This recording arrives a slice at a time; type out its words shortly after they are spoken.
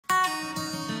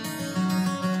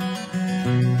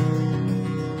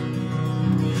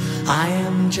I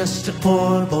am just a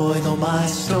poor boy, though my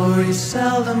story's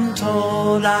seldom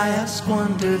told. I have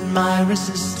squandered my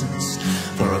resistance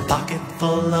for a pocket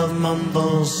full of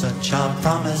mumbles, such are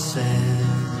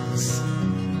promises.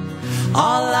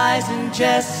 All lies and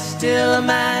jest, still a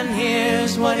man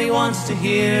hears what he wants to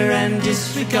hear and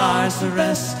disregards the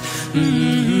rest.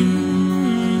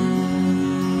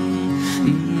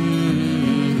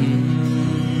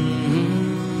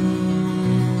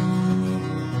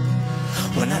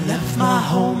 When I left my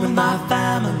home and my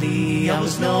family, I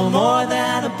was no more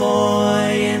than a boy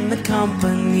in the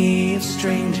company of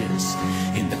strangers,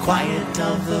 in the quiet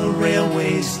of the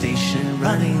railway station,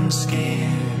 running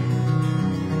scared,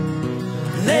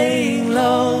 laying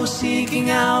low,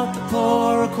 seeking out the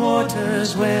poorer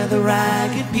quarters where the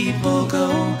ragged people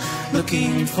go,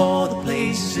 looking for the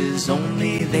places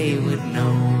only they would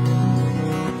know.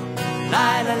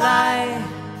 Lie, lie, lie.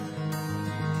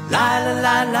 Lie, lie,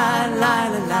 lie, lie, lie,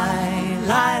 lie,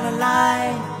 lie, lie,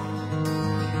 lie.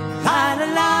 Lie, lie,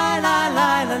 lie, lie,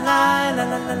 lie, lie,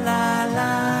 lie, lie, lie,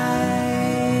 lie.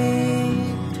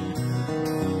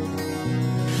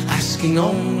 Asking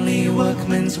only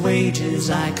workmen's wages,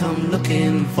 I come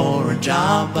looking for a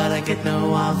job, but I get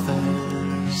no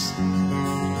offers.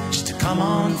 Just to come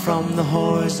on from the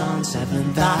whores on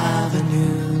 7th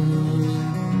Avenue.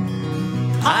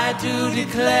 I do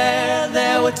declare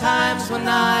there were times when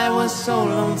I was so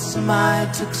lonesome I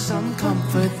took some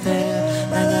comfort there.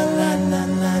 La la la la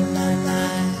la la la.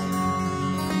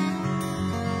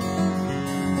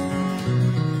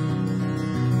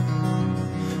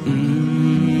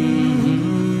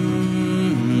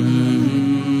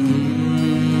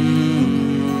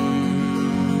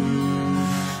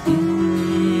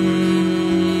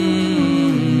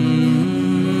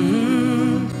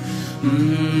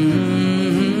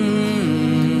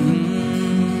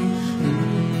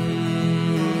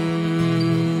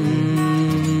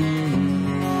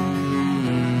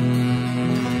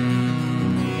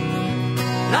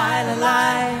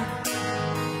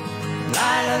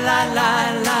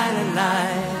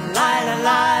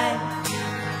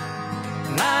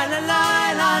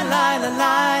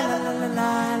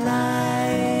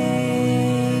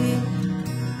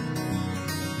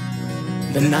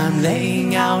 Then I'm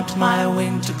laying out my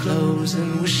winter clothes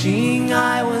and wishing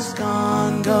I was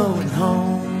gone, going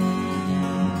home,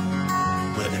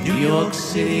 where the New York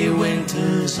City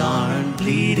winters aren't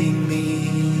bleeding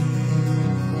me,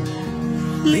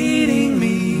 leading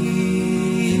me,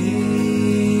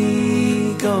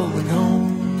 going home.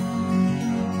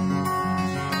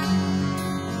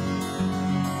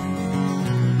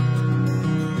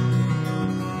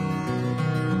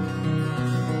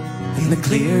 In the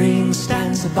clearing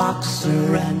stands a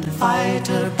boxer and a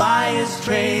fighter by his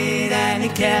trade, and he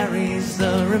carries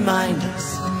the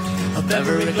reminders of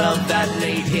every glove that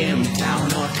laid him down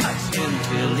or cut him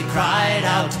till he cried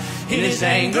out in his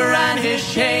anger and his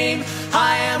shame,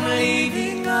 I am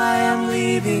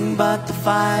leaving, but the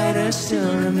fighter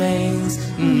still remains.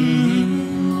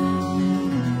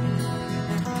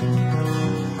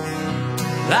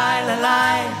 Lie, lie,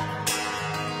 lie.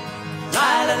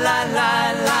 Lie, lie, lie,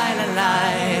 lie, lie,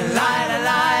 lie, lie, lie,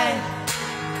 lie.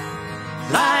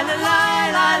 Lie, lie, lie,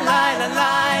 lie, lie,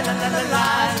 lie, lie, lie,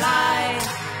 lie, lie.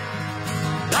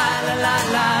 Lie, lie,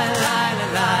 lie, lie, lie,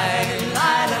 lie, lie,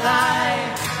 lie, lie.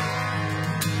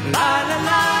 Lie, lie,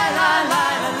 lie, lie,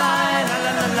 lie, lie,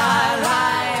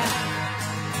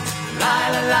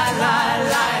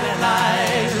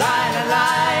 lie, lie,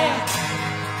 lie.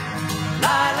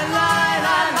 Lie, lie,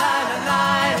 lie, lie, lie,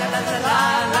 lie, lie,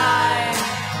 lie, lie.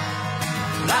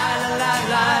 Lie, lie,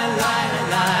 lie, lie,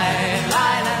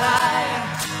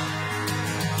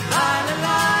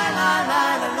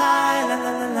 lie, lie,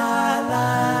 lie, lie,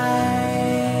 lie.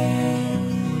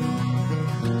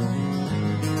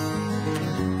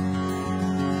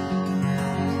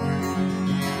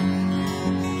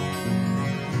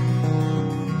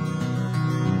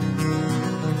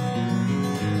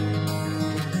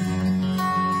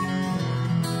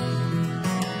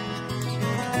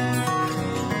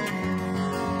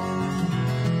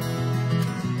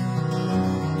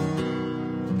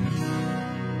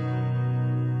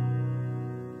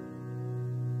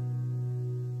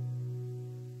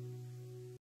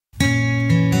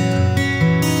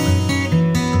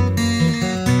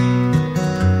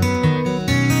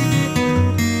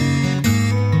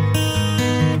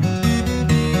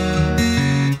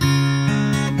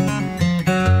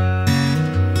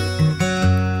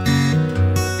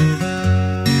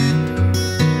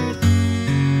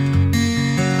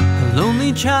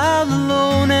 Child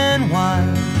alone and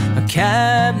wild, a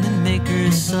cabinet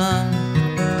maker's son.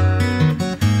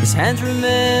 His hands were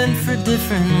meant for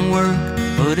different work,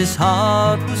 but his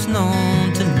heart was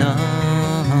known to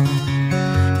none.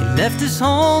 He left his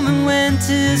home and went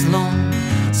his lone,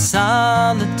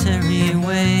 solitary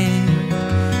way,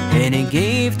 and he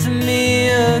gave to me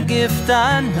a gift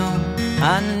I know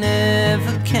I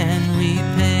never can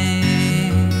repay.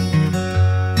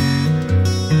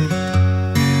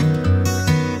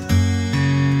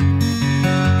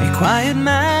 A quiet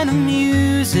man of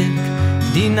music,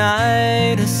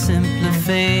 denied a simpler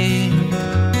fate.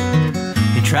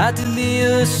 He tried to be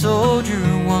a soldier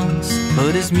once,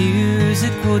 but his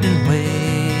music wouldn't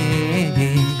wait.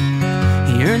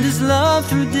 He earned his love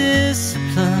through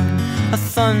discipline, a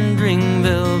thundering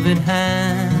velvet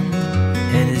hand,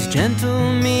 and his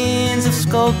gentle means of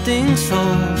sculpting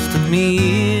souls took me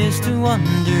years to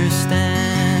understand.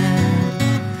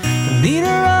 The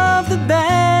leader of the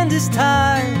band is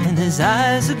tired and his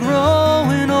eyes are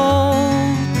growing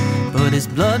old, but his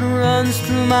blood runs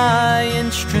through my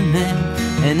instrument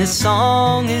and his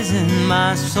song is in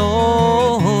my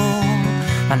soul.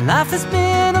 My life has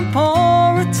been a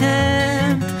poor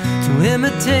attempt to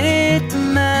imitate the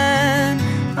man.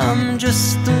 I'm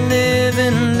just a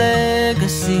living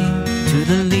legacy to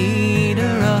the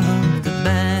leader of the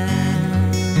band.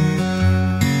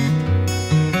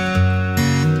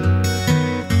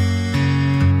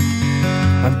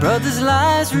 My brothers'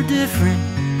 lives were different,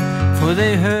 for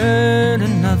they heard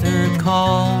another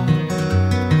call.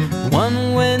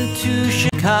 One went to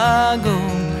Chicago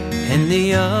and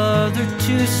the other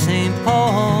to St.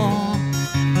 Paul.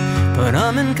 But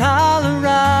I'm in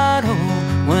Colorado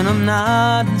when I'm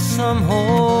not in some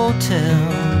hotel,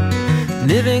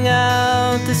 living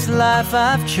out this life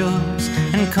I've chose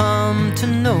and come to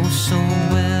know so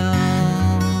well.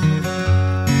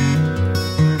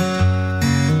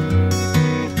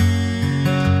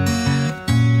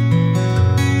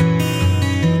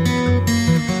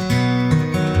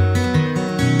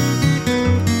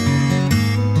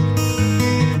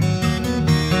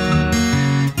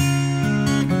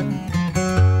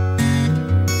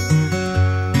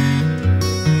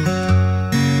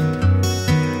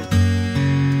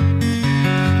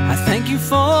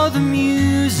 For the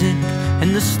music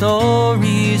and the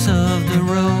stories of the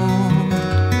road,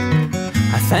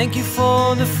 I thank you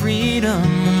for the freedom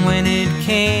when it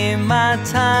came my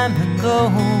time to go.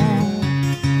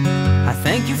 I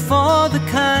thank you for the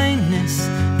kindness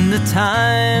and the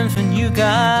times when you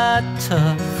got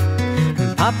tough.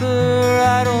 And Papa,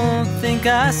 I don't think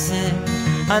I said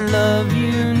I love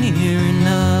you near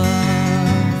enough.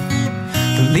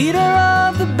 The leader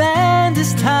of the band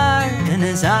is tired and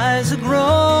his eyes are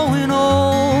growing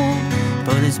old,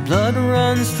 but his blood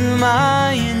runs through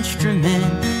my instrument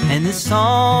and his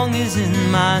song is in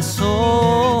my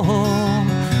soul.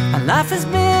 My life has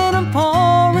been a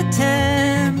poor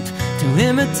attempt to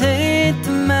imitate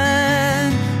the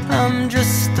man. I'm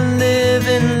just a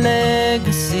living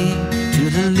legacy to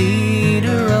the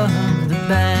leader of the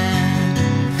band.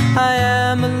 I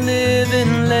am a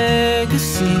living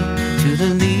legacy to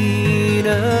the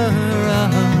leader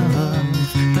of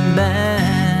the band.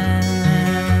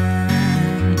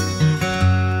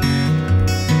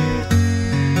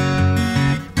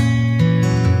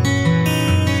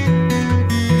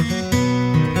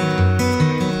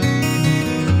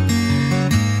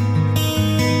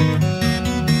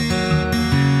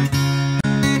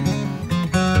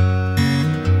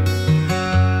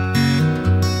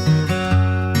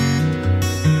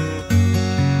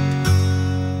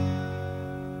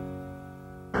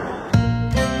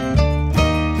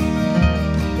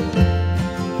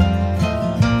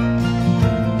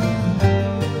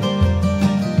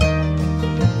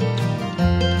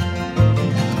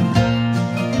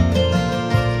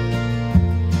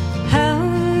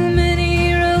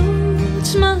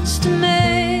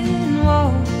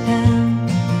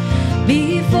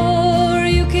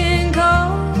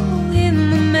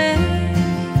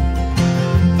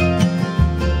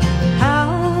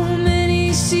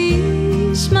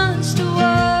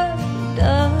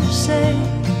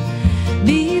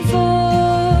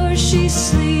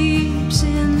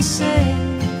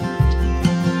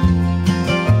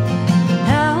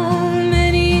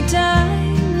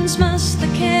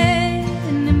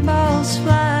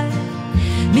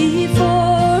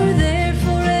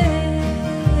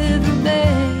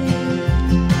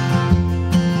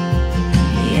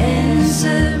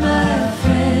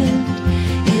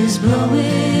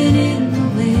 Blowin in the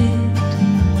wind.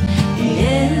 The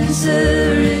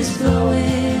answer is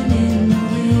blowing in the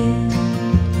wind.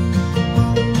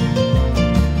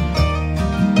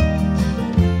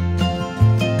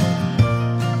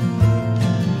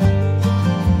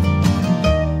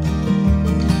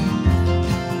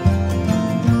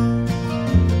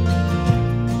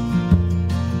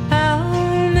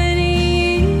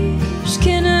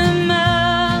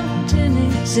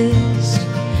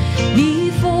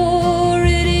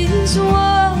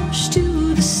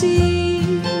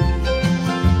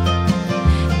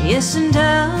 Yes, and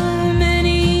how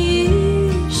many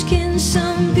years can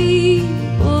some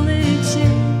people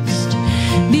exist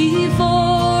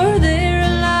before they're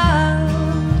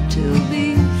allowed to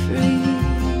be free?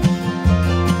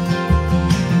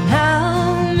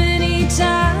 How many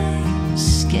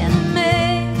times can a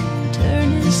man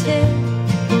turn his head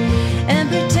and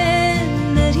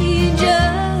pretend that he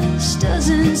just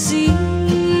doesn't see?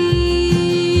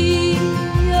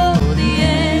 Oh, the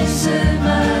answer,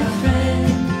 my friend,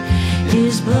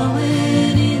 is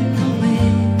blowing in the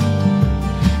wind.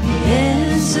 The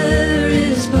answer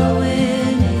is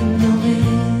blowing in the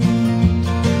wind.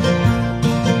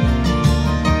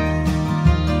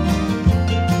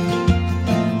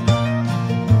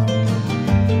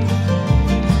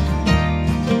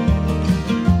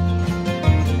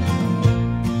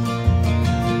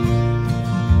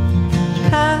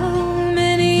 How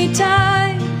many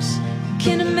times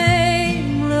can a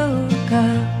man look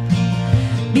up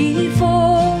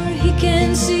before he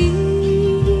can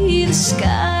see the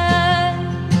sky?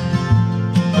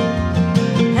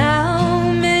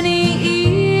 How many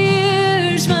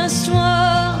ears must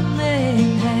one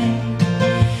man have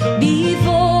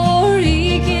before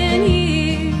he can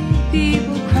hear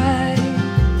people cry?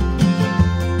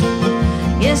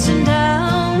 Yes, and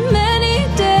how many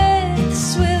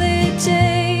deaths will it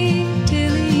take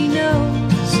till he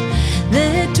knows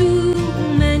that too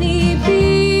many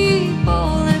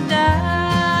people have died?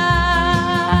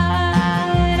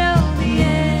 Oh, the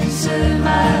answer,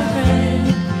 my friend,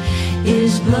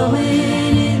 is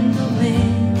blowing in the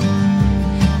wind.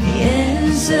 The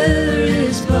answer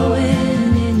is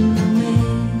blowing in the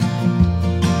wind.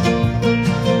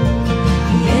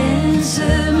 The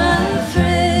answer, my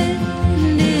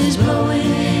friend, is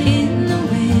blowing in the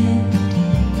wind.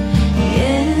 The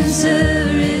answer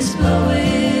is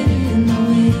blowing in the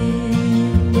wind.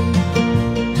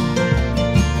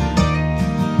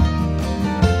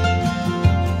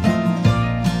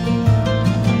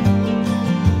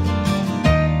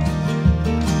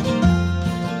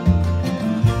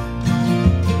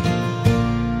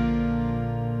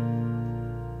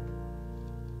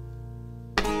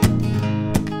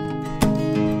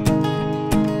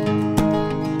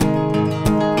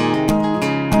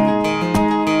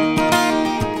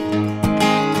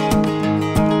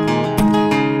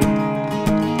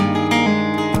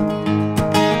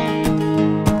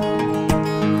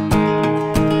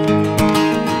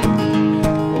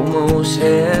 Almost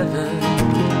heaven,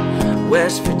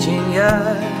 West Virginia,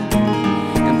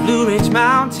 and Blue Ridge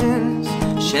Mountains,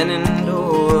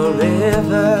 Shenandoah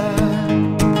River.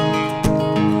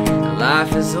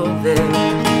 Life is old there,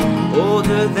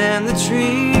 older than the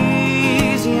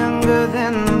trees, younger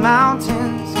than the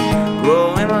mountains,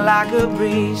 growing like a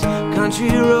breeze.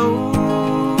 Country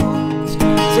roads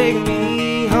take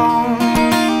me home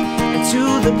to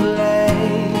the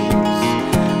place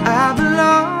I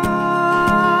belong.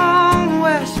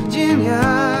 West Virginia,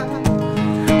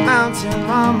 mountain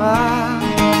mama,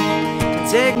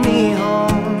 take me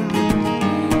home,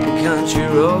 country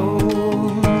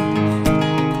road.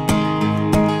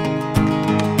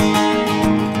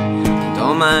 And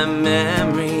all my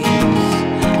memories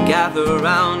gather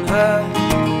round her,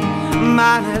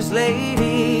 miner's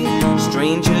lady,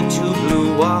 stranger to blue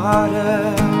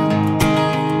water.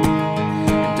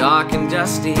 Dark and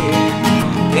dusty,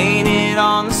 painted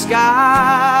on the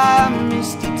sky,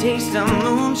 misty taste of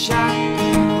moonshine,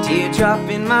 teardrop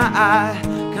in my eye.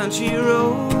 Country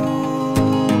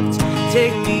roads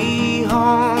take me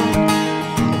home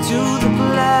to the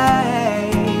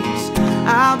place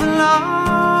I belong.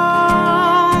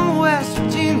 West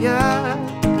Virginia,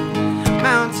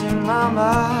 mountain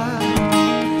mama,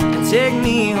 take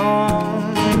me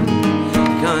home,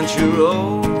 country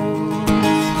roads.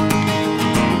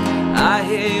 I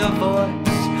hear your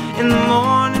voice in the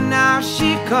morning, now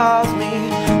she calls me.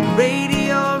 The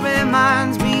radio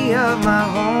reminds me of my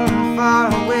home far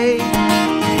away,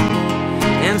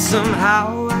 and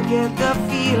somehow I get the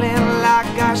feeling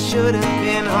like I should have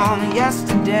been home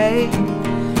yesterday.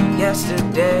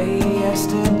 Yesterday,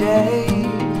 yesterday.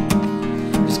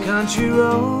 'Cause country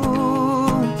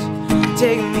roads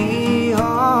take me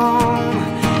home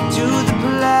to the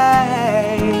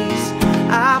place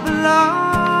I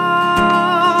belong.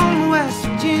 West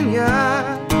Virginia,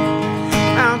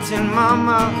 mountain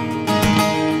mama,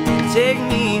 take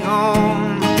me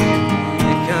home.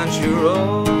 The country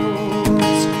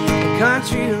roads, the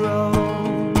country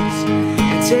roads,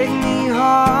 take me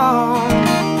home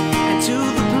to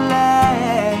the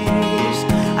place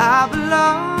I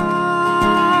belong.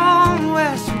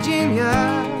 West Virginia,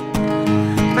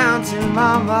 mountain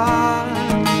mama,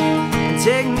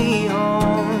 take me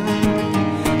home,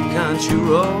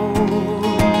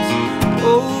 roads,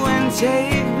 oh, and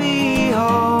take me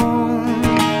home.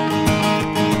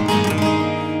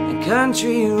 And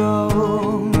country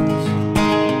roads.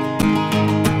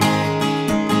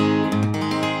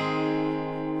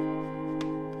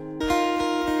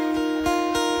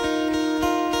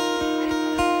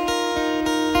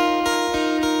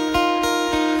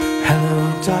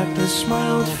 Darkness, my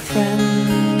old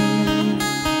friend,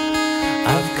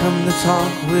 I've come to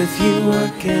talk with you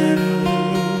again,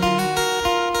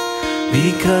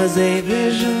 because a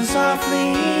vision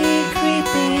softly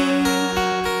creeping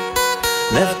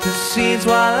left the seeds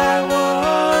while I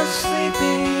was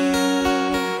sleeping,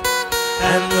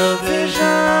 and the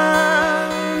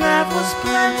vision that was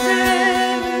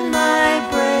planted in my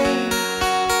brain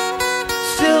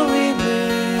still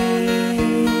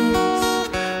remains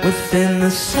within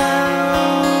the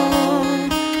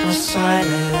sound of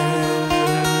silence.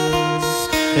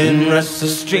 In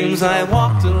restless dreams I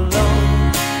walked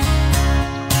alone.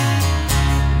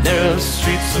 Narrow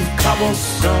streets of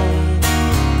cobblestone.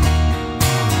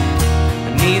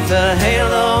 Beneath the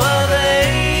halo of a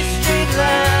street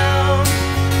lamp,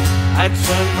 I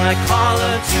turned my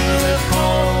collar to the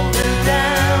cold and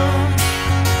down.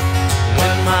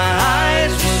 When my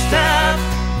eyes were stabbed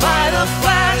by the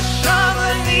flash of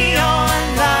a neon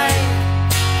light,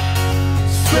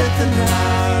 split the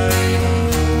night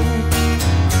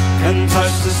and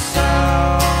touched the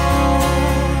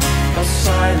sound of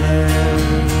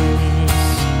silence.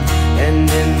 And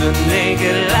in the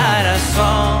naked light I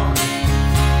saw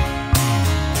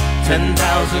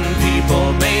 10,000 people,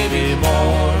 maybe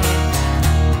more.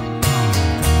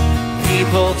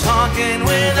 People talking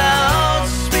without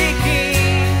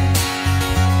speaking,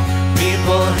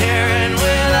 people hearing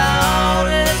without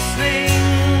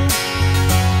listening,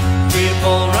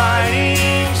 people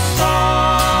writing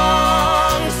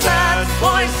songs that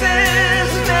voices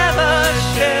never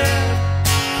shared.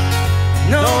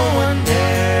 No one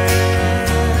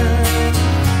dared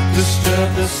disturb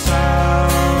the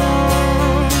sound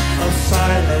of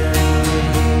silence.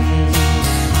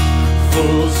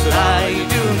 Fools that I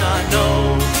do not know,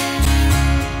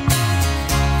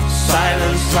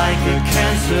 silence like a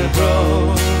cancer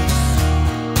grows.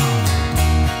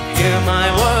 Hear my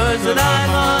words that I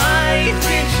might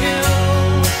reach you.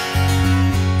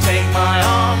 Take my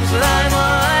arms that I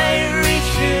might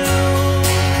reach you.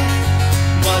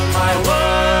 But my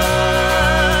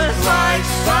words like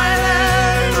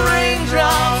silent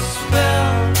raindrops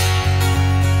fell,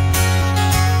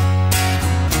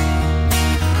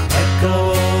 echo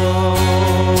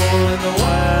in the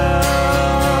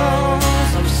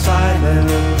wells of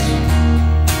silence.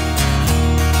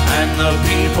 And the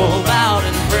people bowed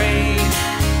and prayed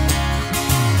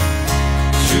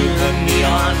to the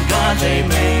neon god they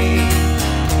made.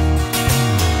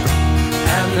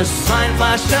 And the sign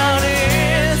flashed out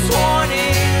its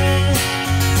warning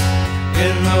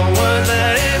in the word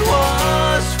that it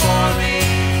was for me.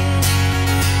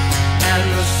 And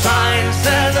the sign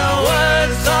said the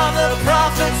words of the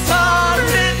prophets are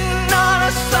written on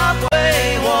a subway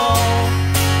wall.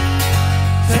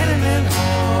 Tenement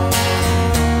hall,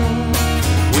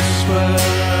 whispered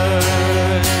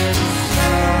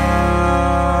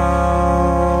sound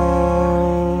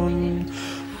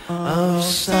of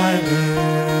silence.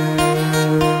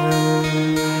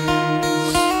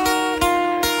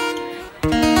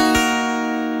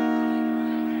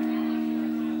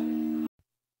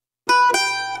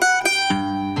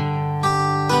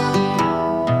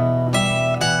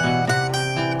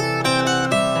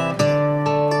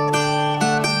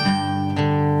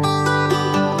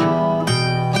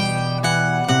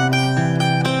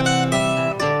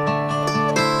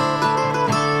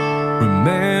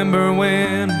 Remember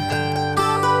when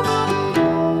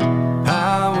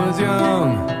I was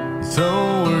young, so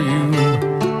were you,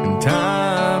 and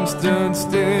time stood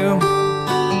still,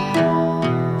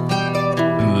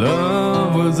 and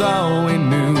love was all we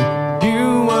knew.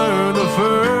 You were the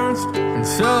first, and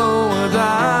so was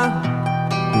I,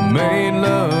 who made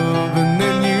love and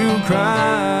then you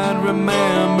cried.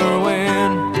 Remember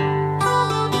when?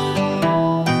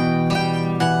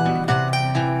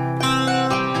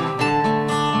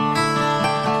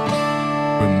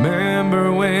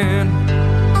 Remember when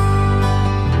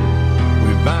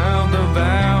we bound the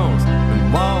vows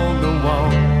and walled the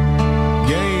wall,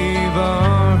 gave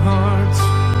our hearts.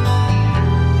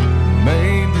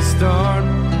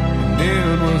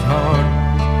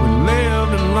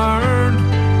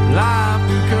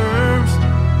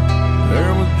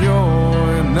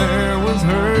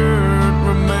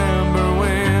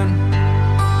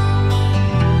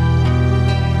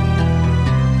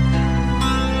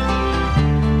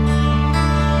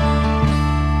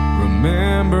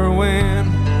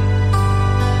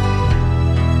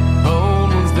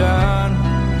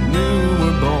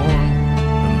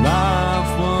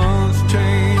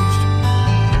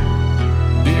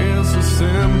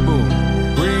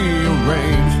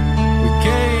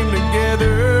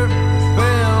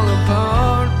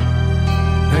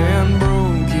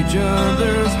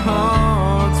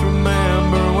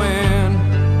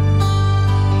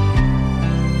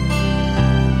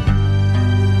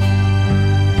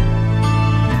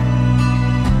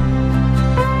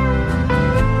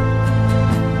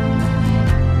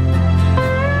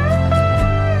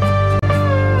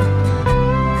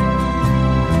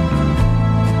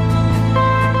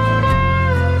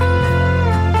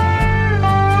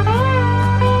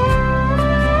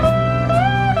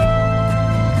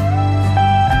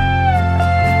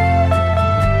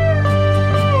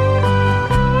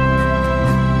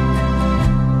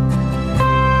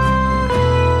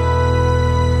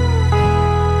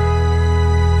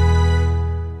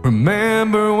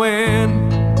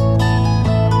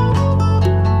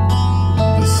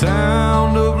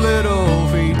 sound of little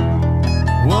feet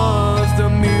was the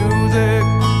music.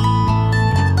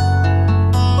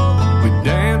 We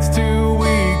danced to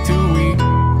week,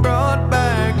 brought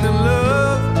back the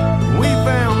love. We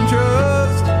found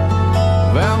trust,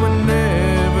 vowed we'd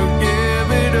never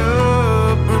give it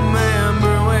up.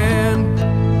 Remember when?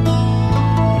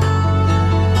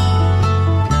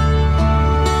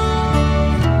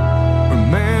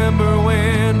 Remember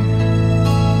when?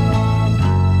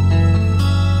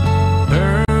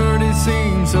 Heard it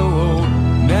seemed so old.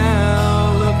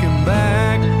 Now looking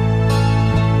back,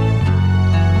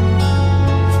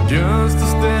 it's just a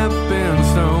stepping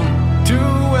stone to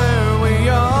where we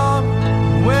are,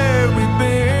 where we've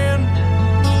been.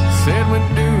 Said we'd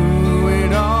do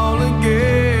it all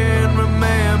again.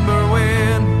 Remember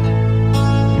when?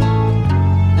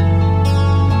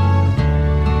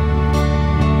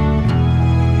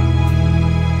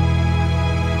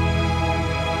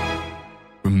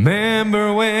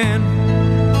 Remember when?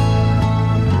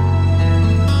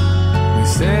 We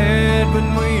said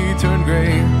when we turned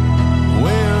gray,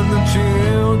 when the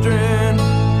children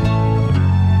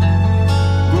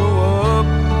grow up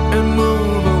and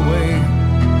move away,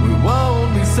 we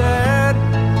won't be sad,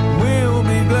 we'll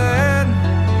be glad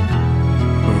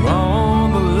for all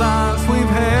the lives we've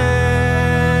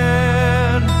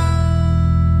had.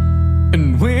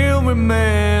 And we'll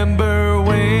remember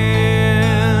when.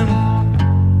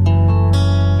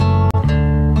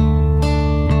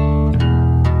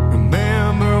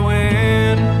 Remember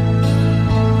when.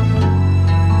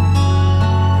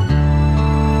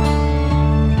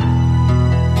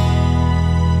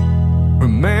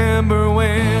 Remember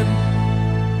when.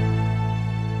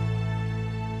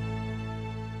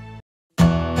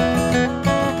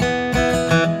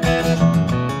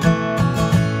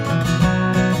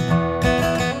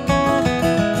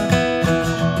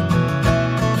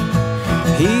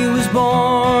 He was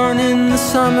born in the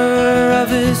summer of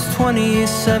his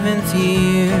 27th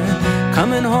year,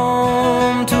 coming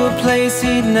home to a place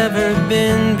he'd never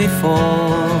been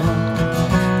before.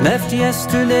 Left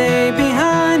yesterday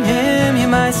behind him, you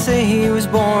might say he was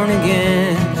born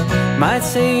again. Might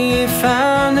say he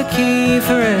found a key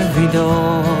for every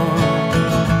door.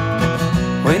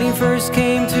 When he first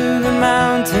came to the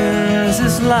mountains,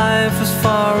 his life was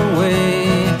far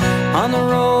away, on the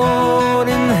road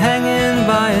and hanging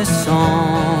by a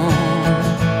song.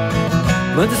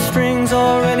 But the string's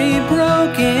already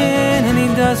broken and he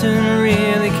doesn't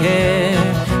really care.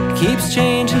 It keeps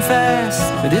changing fast,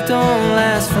 but it don't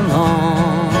last for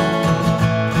long.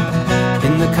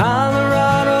 In the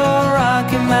Colorado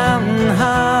Rocky Mountain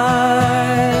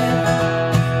High,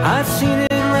 I've seen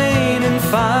it rain and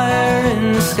fire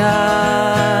in the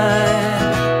sky.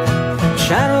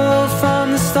 Shadows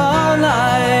from the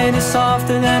starlight is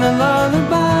softer than a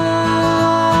lullaby.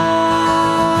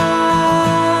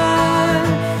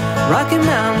 Rocky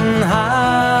Mountain High,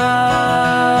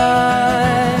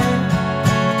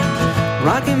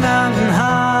 Rocky Mountain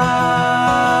High.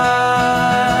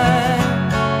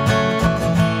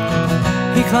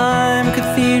 He climbed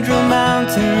Cathedral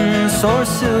Mountain, saw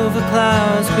silver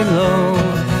clouds below,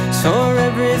 saw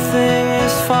everything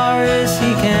as far as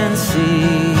he can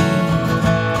see.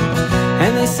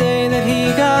 And they say that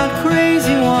he got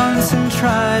crazy once and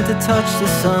tried to touch the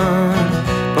sun,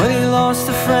 but he lost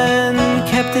a friend,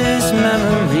 kept his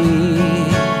memory.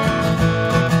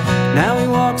 Now he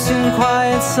walks in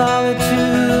quiet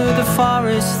solitude, the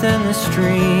forest and the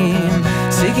stream,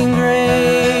 seeking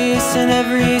grace in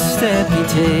every step he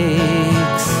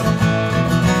takes.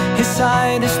 His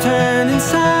sight is turned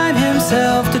inside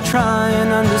himself to try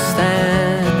and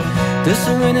understand the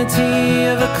serenity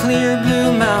of a clear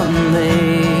blue mountain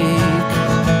lake.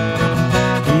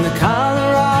 In the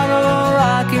Colorado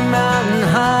Rocky Mountain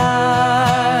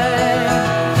High,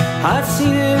 I've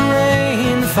seen it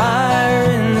rain fire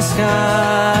in the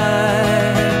sky.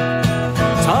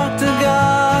 Talk to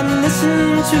God and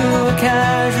listen to a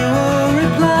casual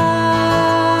reply.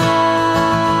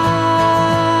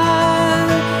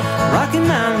 Rocky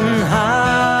Mountain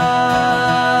High,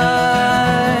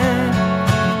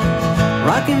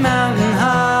 Rocky Mountain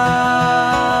High.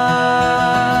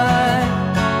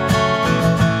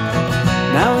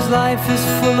 Now his life is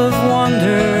full of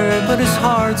wonder, but his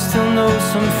heart still knows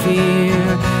some fear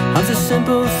of the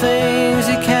simple things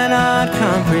he cannot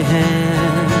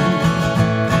comprehend.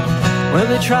 Well,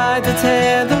 they tried to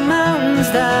tear the mountains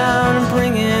down and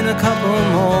bring in a couple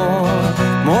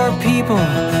more people,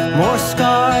 more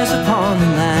scars upon the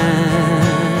land.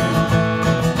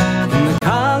 In the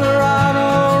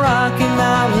Colorado Rocky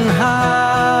Mountain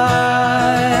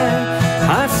High,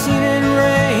 I've seen it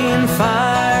rain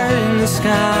fire in the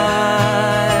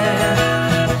sky.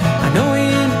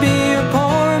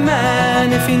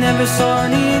 never saw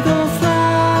an eagle fly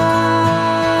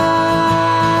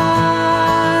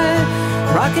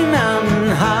Rocky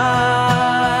Mountain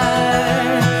high,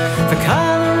 the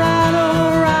Colorado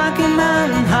Rocky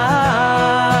Mountain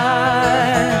high.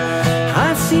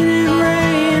 I've seen it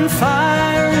rain,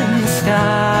 fire in the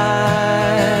sky.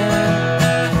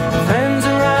 Friends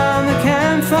around the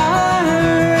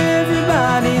campfire,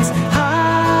 everybody's high.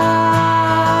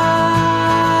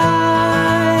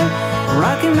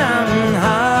 Rocky Mountain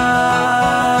high,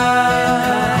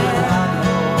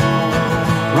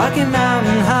 Rocky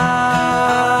Mountain high.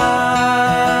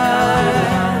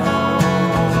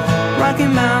 Rocky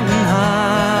Mountain high,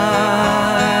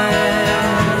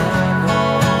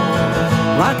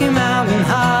 Rocky Mountain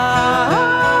high.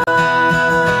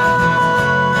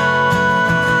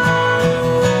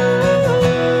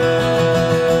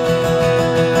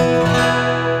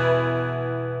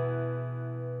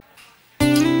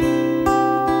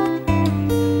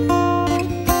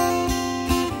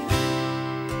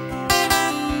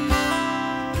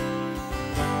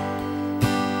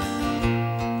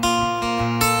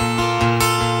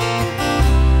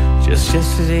 Just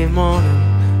yesterday morning,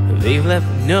 they let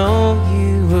me know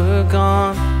you were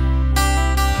gone.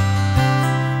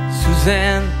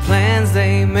 Suzanne, the plans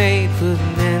they made put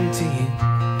an end to you.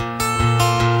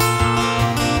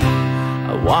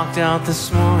 I walked out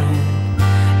this morning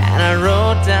and I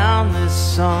wrote down this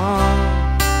song.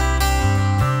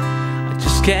 I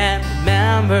just can't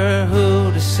remember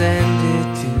who to send it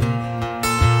to.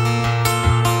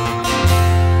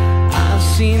 I've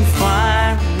seen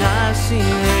fire and I've seen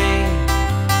rain.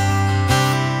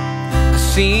 I've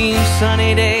seen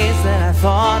sunny days that I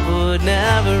thought would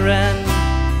never end.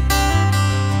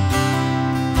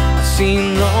 I've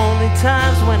seen lonely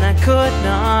times when I could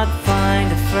not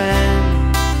find a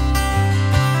friend.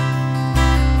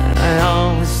 And I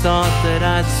always thought that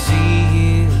I'd see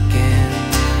you again.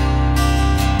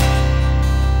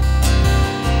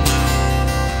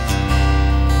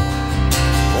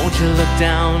 Won't you look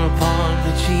down upon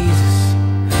me, Jesus?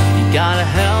 You gotta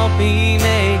help me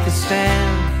make a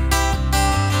stand.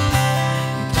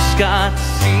 You just got to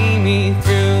see me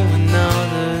through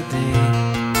another day.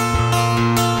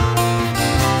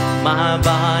 My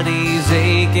body's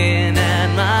aching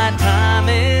and my time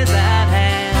is at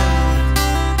hand,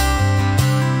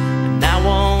 and I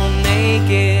won't make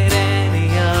it any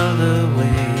other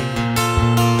way.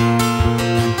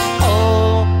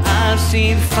 Oh, I've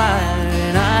seen fire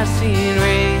and I've seen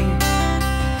rain.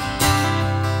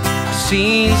 I've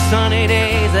seen sunny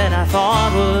days that I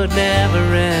thought would never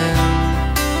end.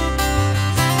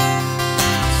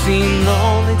 I've seen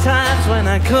lonely times when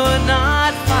I could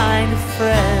not find a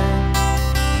friend.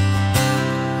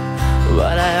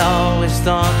 But I always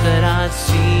thought that I'd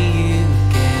see you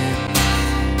again.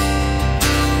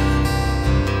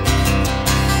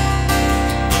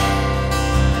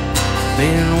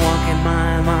 Been walking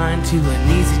my mind to an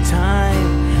easy time,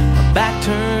 my back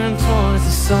turned towards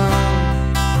the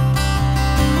sun.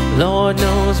 Lord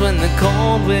knows when the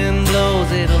cold wind blows,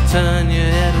 it'll turn your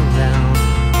head around.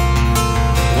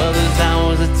 Well, there's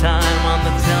hours of time on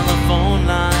the telephone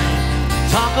line,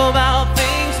 talk about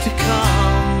things to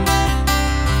come.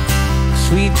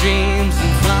 Sweet dreams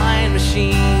and flying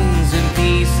machines and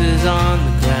pieces on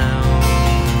the ground.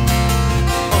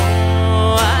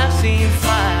 Oh, I've seen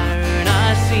fire and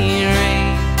I've seen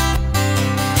rain.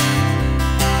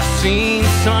 I've seen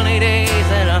sunny days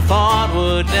that I thought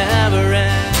would never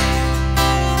end.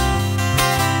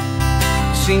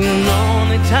 I've seen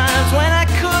lonely times when I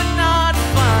could not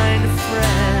find a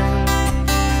friend.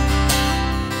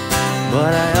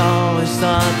 But I always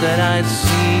thought that I'd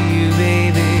see you,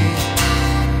 baby,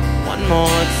 one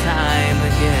more time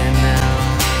again now.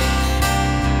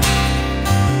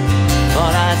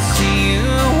 Thought I'd see you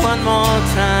one more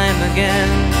time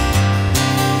again.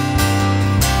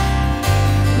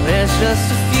 There's just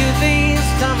a few things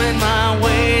coming my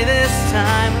way this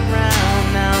time around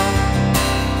now.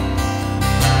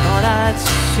 Thought I'd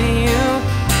see you,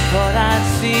 thought I'd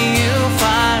see you,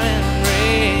 fire and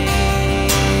rain.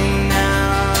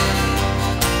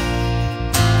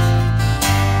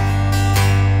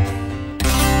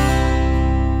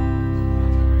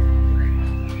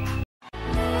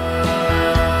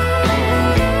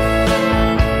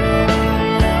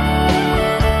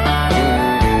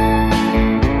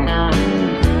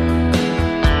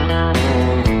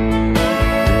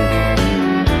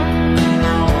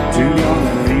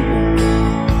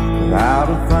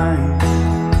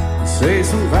 Say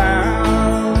some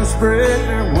vows, spread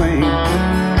their wings,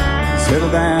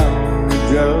 settle down to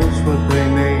just what they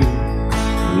need,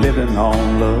 living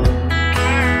on love.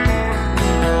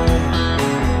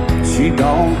 She She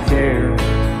don't care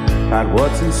about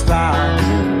what's in style.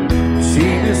 She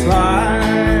just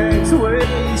likes the way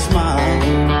you smile.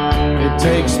 It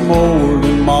takes more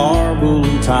than marble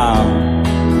and tile,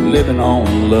 living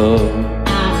on love.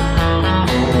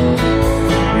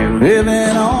 You're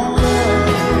living on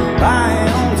love,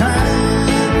 buying on time.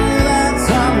 Without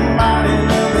somebody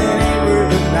loving ain't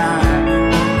worth a dime.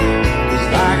 It's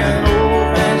like an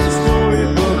old-fashioned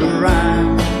storybook of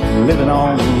rhyme, living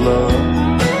on love.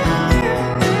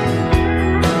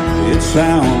 It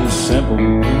sounds simple,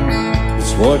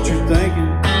 it's what you're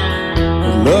thinking.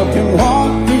 But love can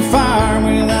walk through fire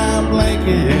without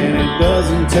blinking. It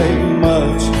doesn't take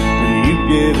much when you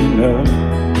get enough,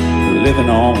 living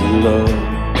on love.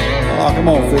 Oh, come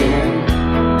on, Phil, man.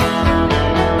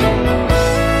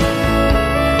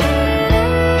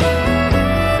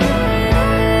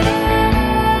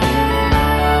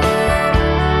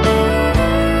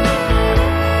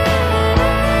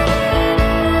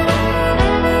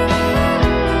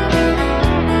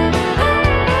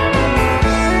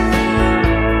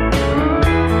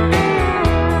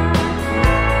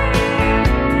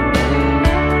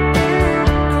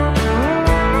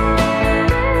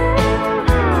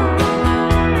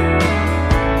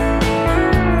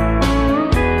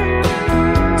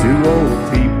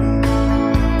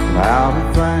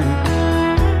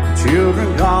 Children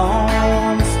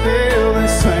gone, still they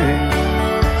sing,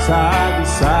 side by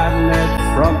side in that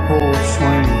front porch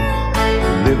swing,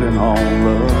 living on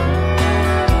love.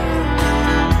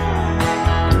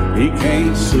 He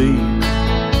can't see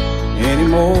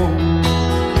anymore,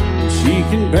 she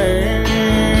can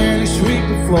barely sweep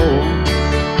the floor.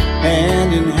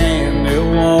 Hand in hand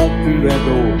they'll walk through that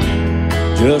door,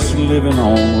 just living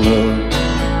on love.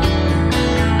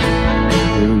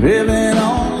 They're living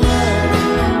on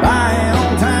buying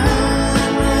on time.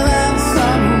 Without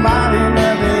somebody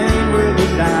loving with a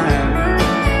dime.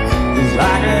 It's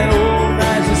like an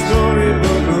old-fashioned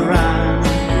storybook of rhyme,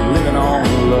 living on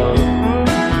love.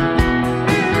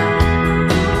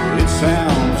 It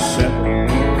sounds simple,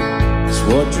 it's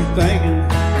what you're thinking.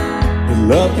 But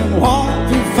love can walk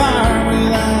through fire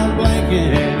without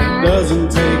blinking. And it doesn't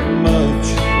take much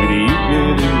when you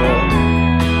get in love,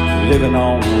 living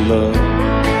on love.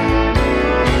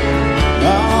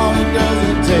 Oh, it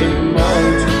doesn't take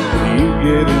much when you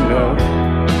get enough,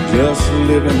 just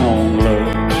living on love.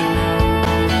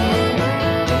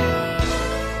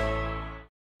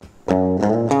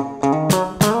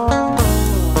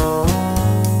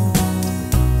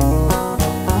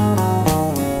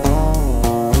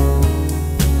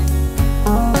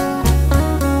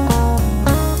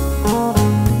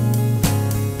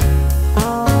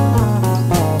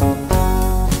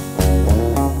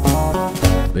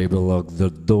 The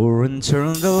door and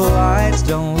turn the lights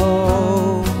down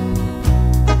low.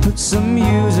 Put some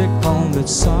music on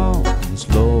that's soft and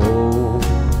slow.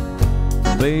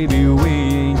 Baby, we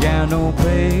ain't got no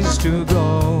place to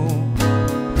go.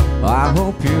 I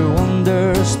hope you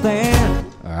understand.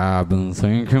 I've been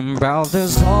thinking about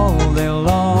this all day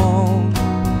long.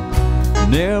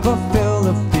 Never felt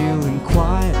a feeling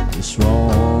quite this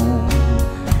strong.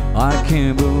 I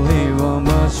can't believe how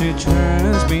much it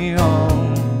turns me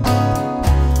on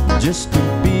just to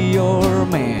be your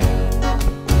man.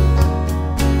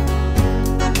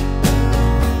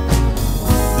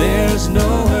 There's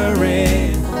no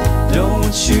hurry,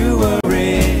 don't you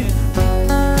worry.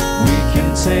 We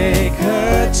can take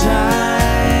her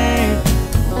time.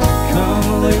 Come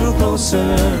a little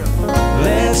closer,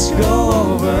 let's go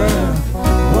over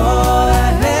what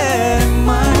I had in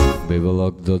mind. Baby,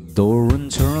 lock the door and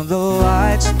turn the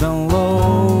lights down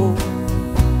low.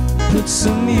 Put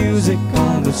some music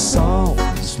on the soft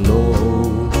and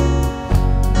slow.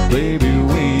 Baby,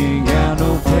 we ain't got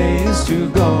no place to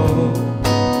go.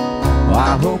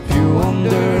 I hope you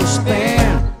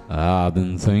understand. I've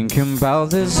been thinking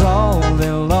about this all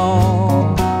day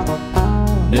long.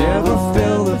 Never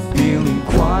felt a feeling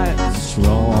quite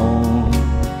strong.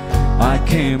 I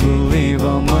can't believe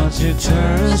how much it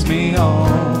turns me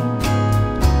on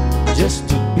just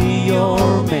to be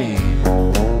your man.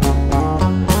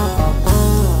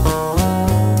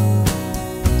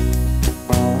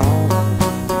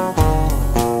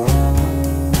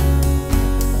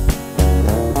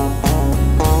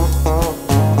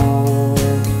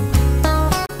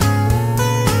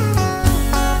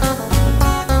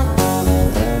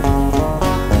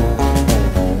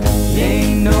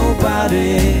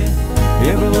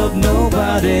 Ever loved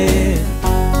nobody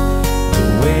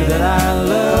the way that I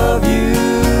love you.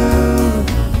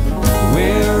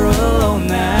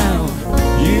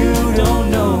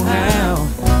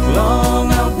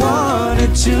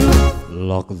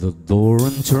 Lock the door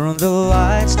and turn the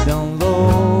lights down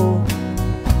low.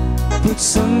 Put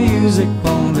some music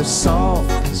on the soft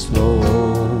and slow.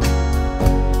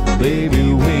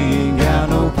 Baby, we ain't got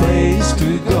no place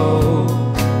to go.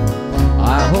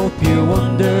 I hope you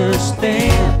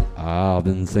understand. I've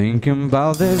been thinking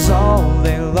about this all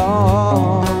day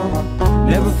long.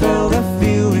 Never felt a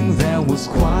feeling that was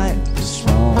quite this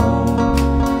strong.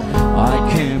 I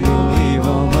can't believe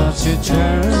how much it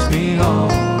turns me on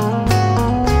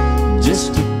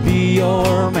just to be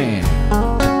your man.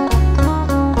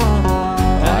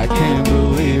 I can't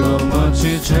believe how much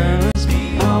it turns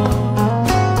me on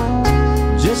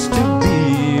just to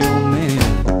be your man.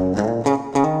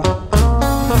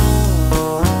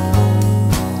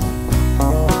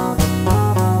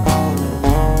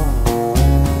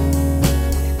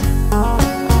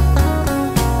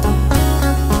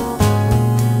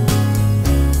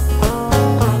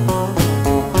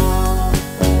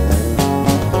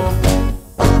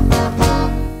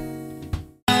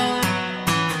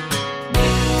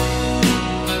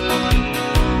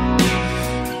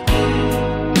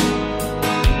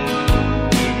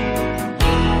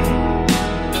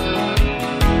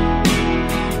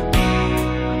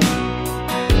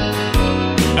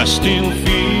 I still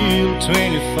feel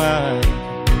 25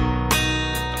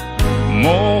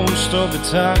 most of the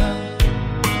time.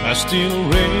 I still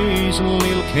raise a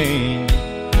little Cain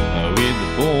with the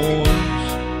boys.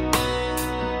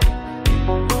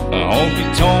 Honky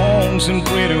tonks and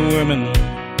pretty women,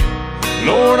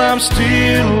 Lord, I'm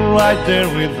still right there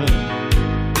with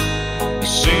them,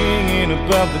 singing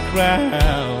above the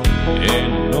crowd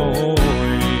and noise.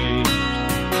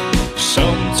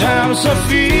 Sometimes I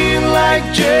feel like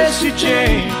Jesse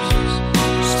James,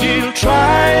 still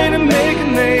trying to make a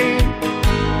name,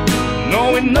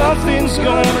 knowing nothing's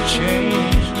gonna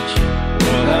change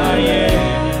what I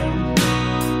am.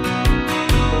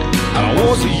 I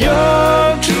was a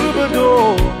young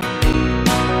troubadour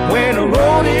when I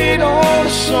wrote it on a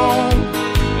song,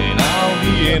 and I'll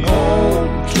be an old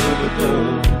troubadour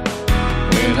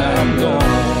when I'm gone.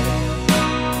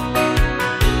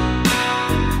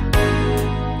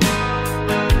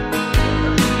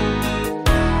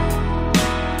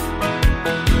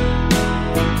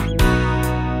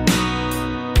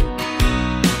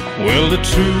 Well, the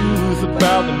truth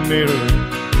about the mirror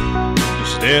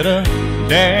is that a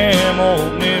damn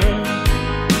old mirror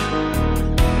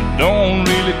don't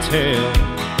really tell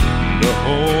the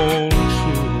whole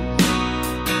truth.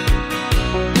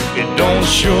 It don't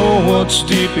show what's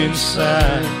deep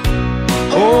inside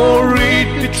or read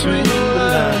between the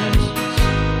lines,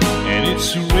 and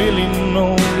it's really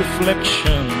no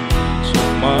reflection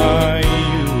of my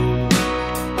youth.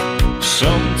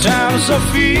 Sometimes I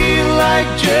feel like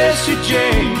Jesse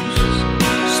James,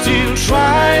 still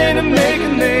trying to make a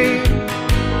name,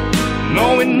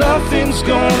 knowing nothing's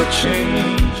gonna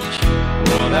change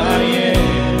what I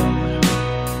am.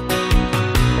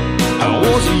 I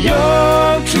was a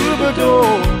young troubadour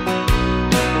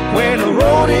when I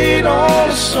wrote it on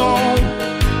a song,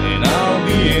 and I'll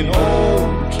be an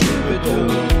old troubadour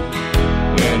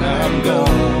when I'm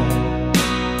gone.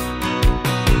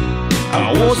 I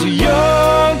was a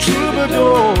young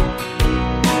troubadour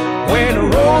when I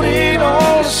wrote it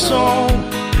on a song,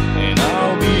 and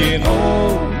I'll be an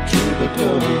old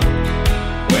troubadour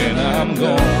when I'm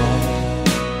gone.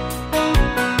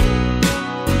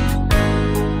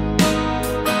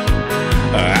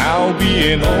 I'll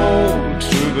be an old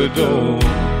troubadour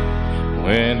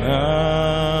when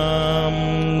I'm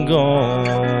gone.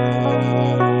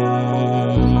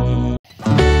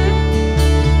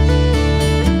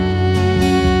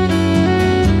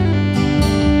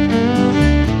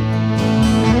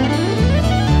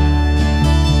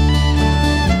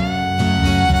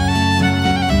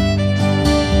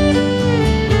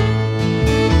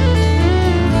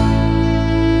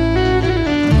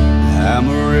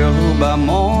 Amarillo by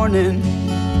morning,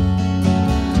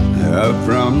 up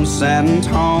from San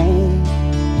Antonio.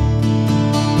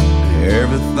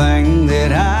 Everything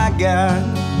that I got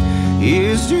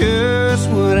is just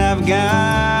what I've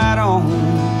got on.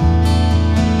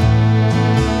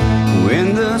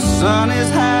 When the sun is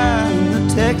high in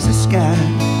the Texas sky,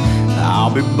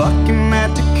 I'll be bucking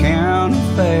at the county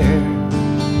fair.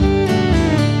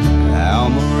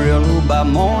 Amarillo by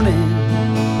morning,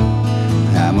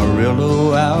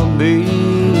 Amarillo, I'll be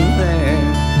there.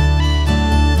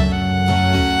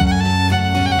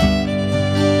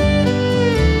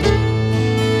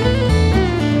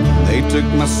 They took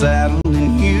my saddle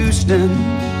in Houston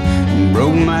and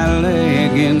broke my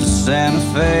leg in Santa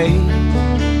Fe.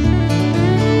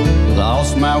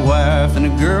 Lost my wife and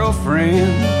a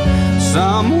girlfriend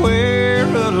somewhere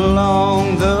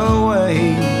along the way.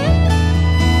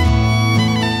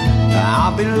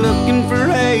 I'll be looking for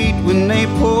hate when they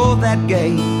pull that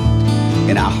gate,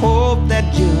 and I hope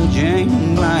that judge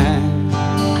ain't blind.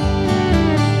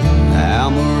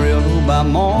 Amarillo by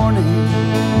morning,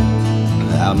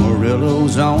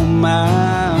 Amarillo's on my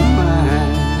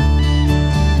mind.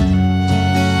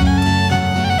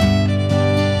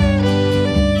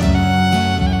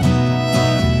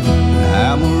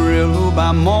 Amarillo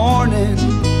by morning,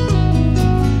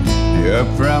 up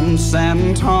from San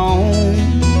Antone.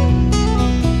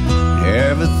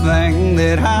 Everything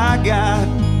that I got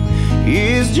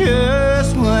is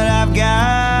just what I've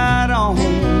got on.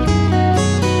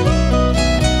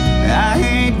 I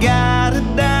ain't got a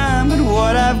dime, but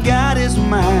what I've got is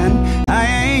mine. I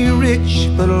ain't rich,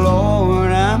 but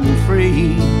Lord, I'm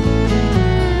free.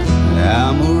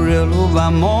 Amarillo by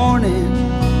morning,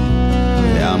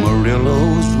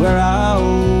 Amarillo's where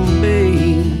I'll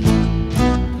be.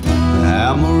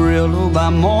 Amarillo by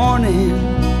morning,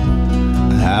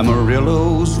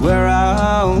 Amarillo's where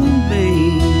I'll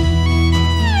be.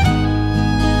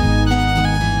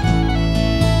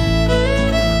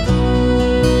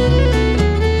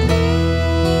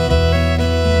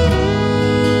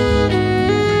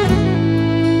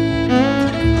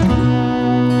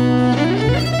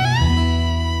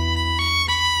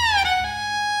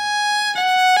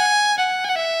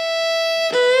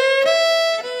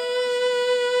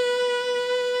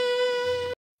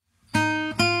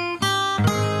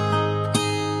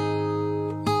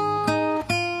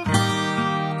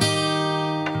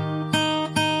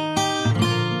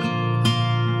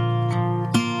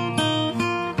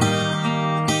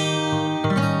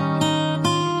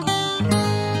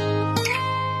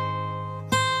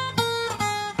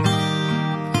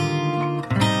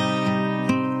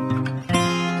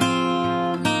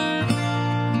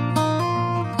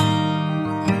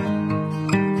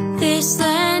 This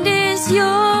land is your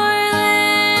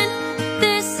land,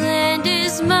 this land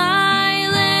is my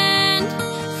land.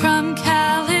 From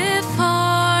California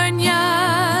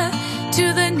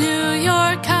to the New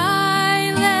York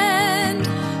Island,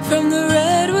 from the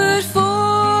Redwood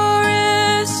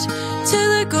Forest to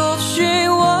the Gulf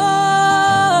Stream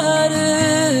waters.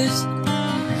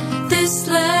 This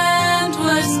land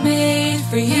was made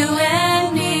for you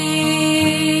and me.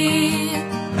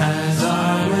 As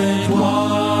I went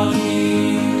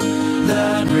walking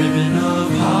that ribbon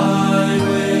of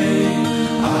highway,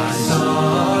 I saw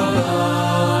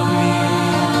above me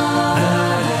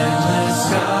that endless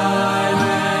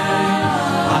skyway.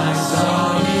 I saw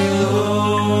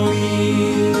below me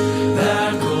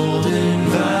that golden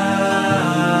valley.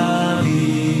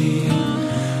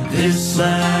 This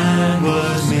land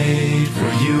was made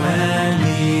for you and me.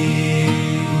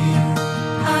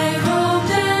 I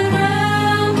roamed and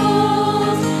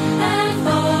rambled and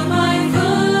followed my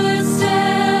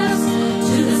footsteps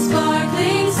to the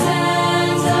sparkling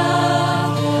sands of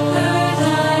the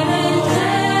diamond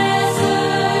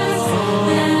deserts,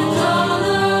 and all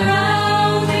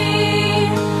around me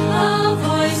a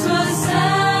voice was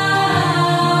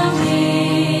sounding.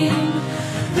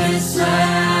 This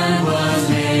land was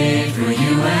made for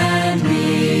you and me.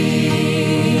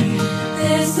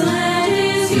 This land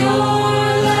is your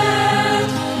land,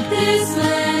 this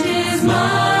land is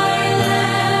my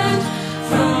land.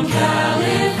 From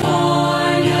California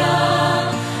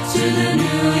to the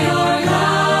New York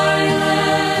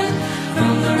Island,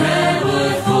 from the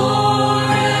Redwood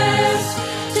Forest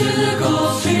to the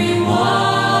Gulf Stream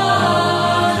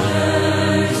waters.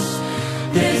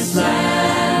 This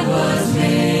land was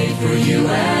made for you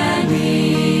and me.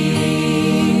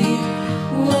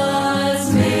 Was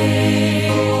made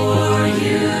for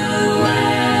you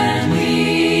and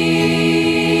me.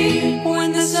 When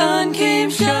the sun came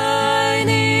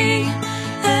shining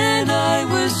and I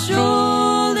was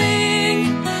strolling,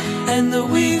 and the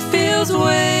wheat fields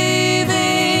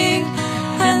waving,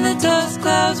 and the dust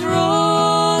clouds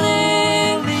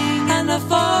rolling, and the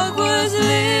fog was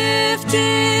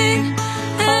lifting,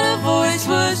 and a voice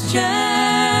was chanting.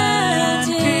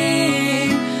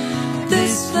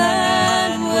 This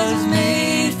land was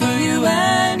made for you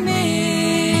and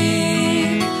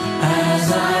me.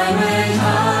 As I went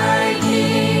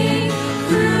hiking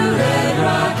through Red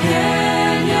Rock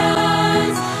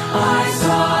canyons, I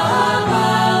saw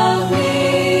above me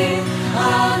a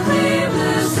clear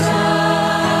blue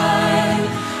sky.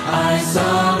 I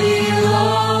saw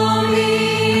below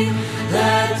me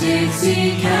that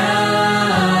Dixie County.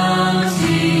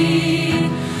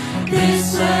 This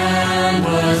land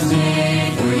was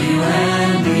made for you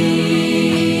and me.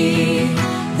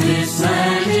 This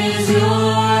land is your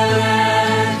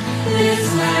land,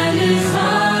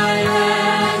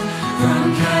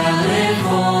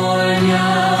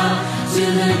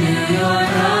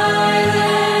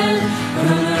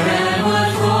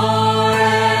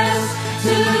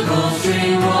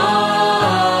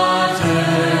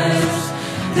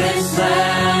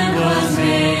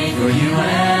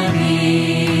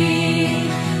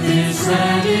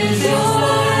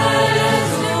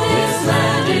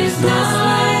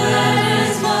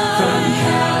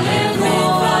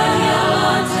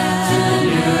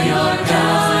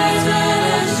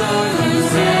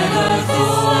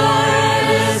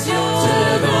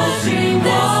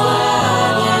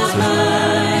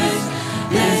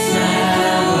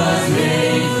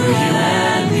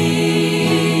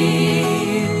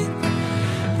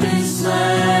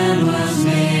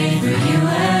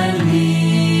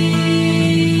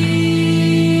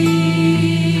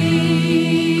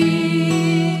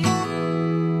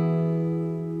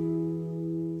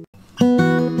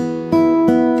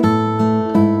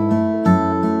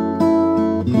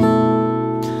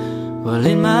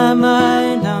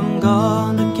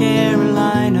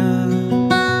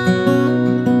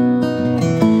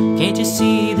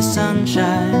 see the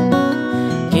sunshine?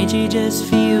 Can't you just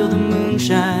feel the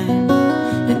moonshine?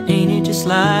 And ain't it just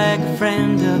like a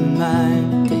friend of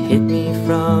mine to hit me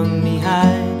from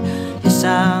behind? Yes,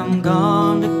 I'm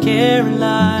gone to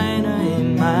Carolina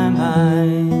in my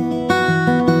mind.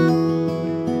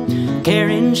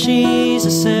 Karen, she's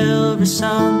a silver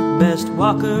sun. Best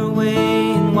walk her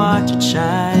way and watch it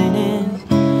shining.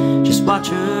 Just watch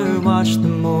her, watch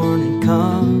the morning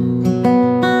come.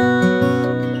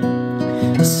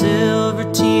 A silver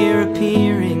tear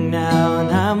appearing now,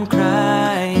 and I'm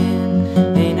crying,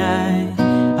 ain't I?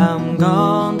 I'm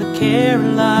gone to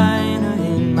Carolina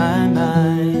in my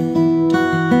mind.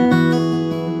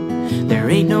 There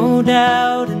ain't no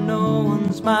doubt in no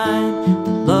one's mind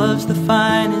that love's the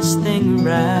finest thing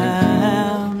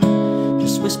around.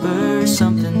 Just whisper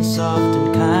something soft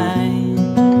and kind.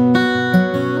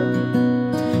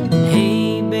 And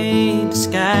hey babe, the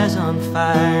sky's on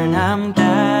fire and I'm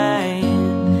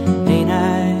dying, ain't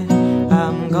I?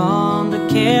 I'm gone to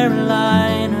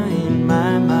Carolina in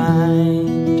my mind.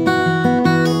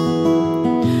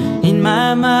 In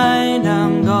my mind,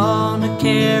 I'm gone to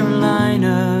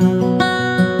Carolina.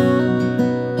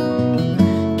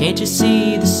 Can't you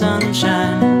see the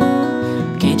sunshine?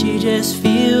 Can't you just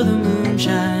feel the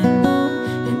moonshine?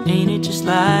 And ain't it just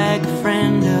like a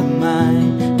friend of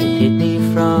mine to hit me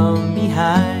from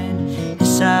behind?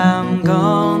 Yes, I'm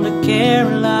gone to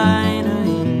Carolina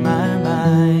in my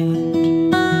mind.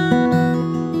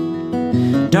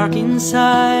 Dark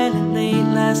inside and late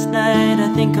last night,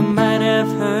 I think I might have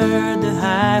heard the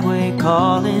highway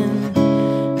calling,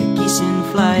 the geese in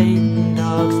flight and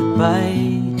dogs that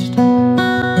bite.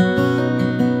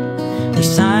 There's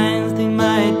signs, they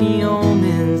might be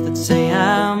omens that say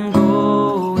I'm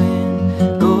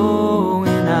going,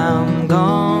 going. I'm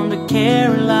gone to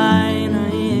Carolina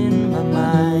in my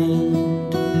mind.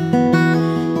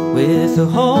 With a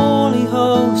holy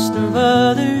host of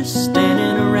others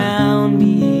standing around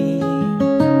me,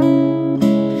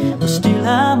 but still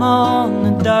I'm on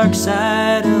the dark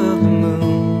side of the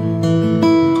moon.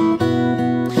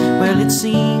 Well, it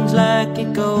seems like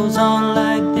it goes on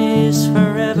like this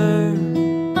forever,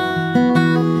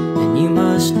 and you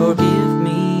must forgive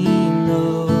me,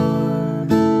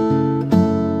 Lord,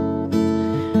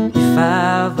 if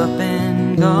I've up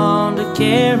and gone to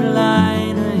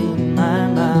Carolina in my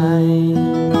mind.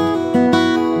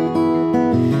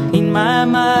 In my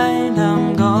mind,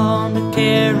 I'm gone to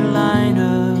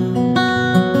Carolina.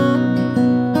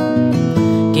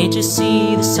 Can't you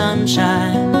see the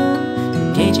sunshine?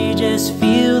 Can't you just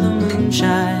feel the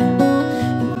moonshine?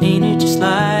 And ain't it just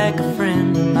like a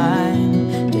friend of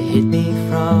mine to hit me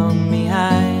from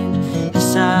behind?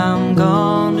 Yes, I'm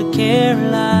gone to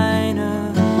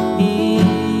Carolina in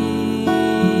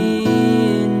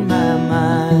my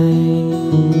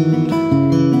mind.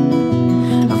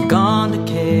 I've gone to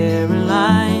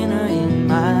Carolina in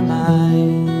my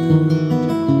mind.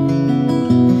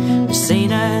 They say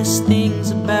nice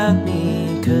things about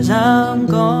me 'cause I'm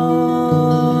gone.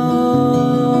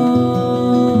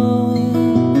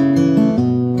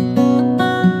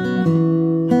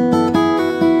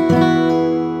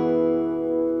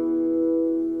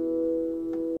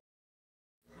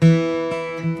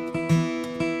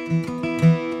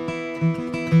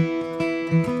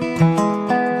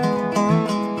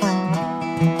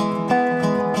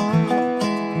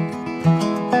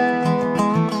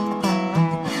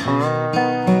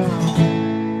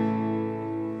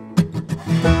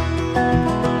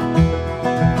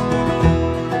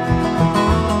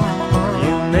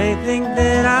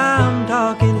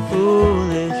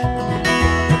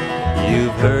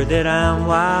 That I'm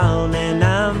wild and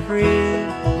I'm free.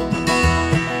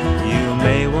 You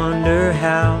may wonder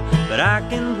how, but I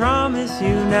can promise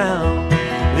you now,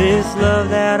 this love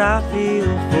that I feel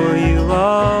for you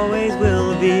always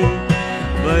will be.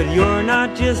 But you're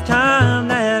not just time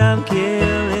that I'm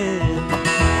killing.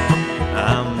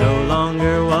 I'm no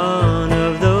longer one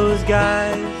of those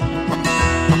guys.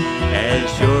 As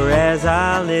sure as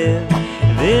I live,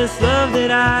 this love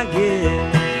that I give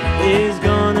is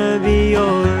gonna be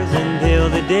yours until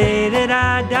the day that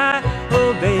I die.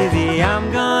 Oh baby,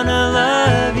 I'm gonna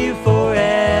love you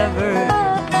forever,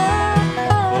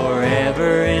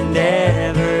 forever and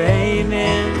ever,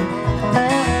 amen.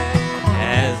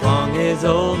 As long as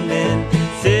old men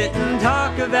sit and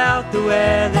talk about the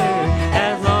weather,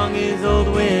 as long as old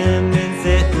women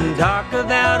sit and talk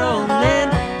about old men,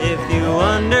 if you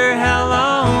wonder how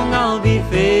long I'll be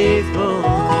faithful,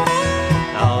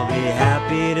 I'll be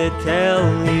happy to tell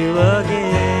you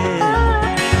again.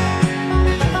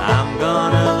 I'm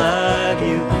gonna love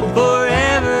you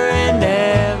forever and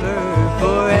ever,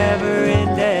 forever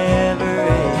and ever.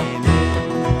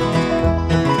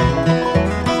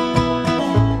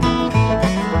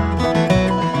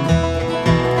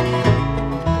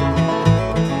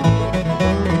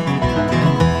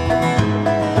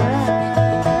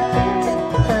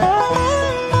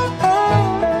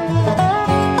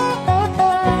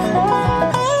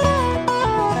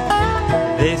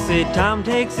 time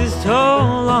takes its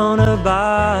toll on a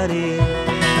body,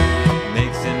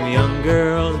 makes them young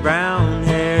girls' brown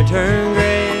hair turn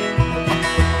gray.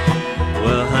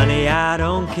 Well, honey, I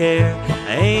don't care,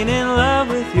 I ain't in love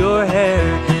with your hair.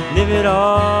 And if it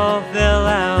all fell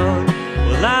out,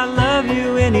 well, I love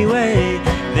you anyway.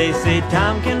 They say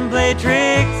time can play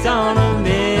tricks on a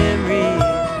memory,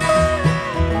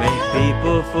 make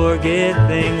people forget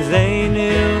things they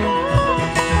knew.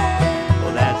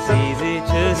 Well, that's easy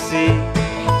to see,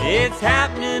 it's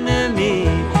happening to me.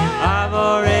 I've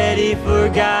already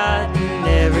forgotten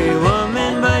every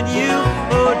woman but you.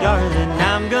 Oh darling,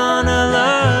 I'm gonna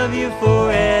love you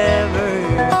forever,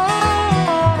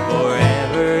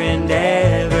 forever and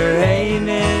ever,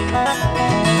 amen.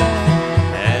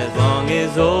 As long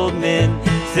as old men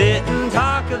sit and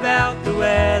talk about the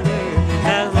weather,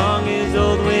 as long as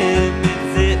old women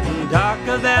sit and talk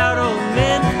about old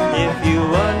men. If you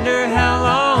wonder how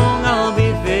long I'll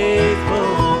be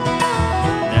faithful,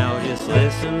 now just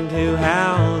listen to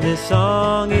how this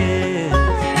song is.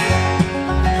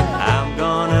 I'm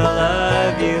gonna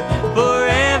love you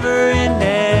forever and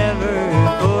ever,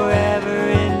 forever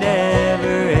and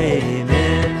ever,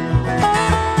 amen.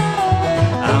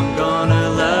 I'm gonna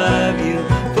love you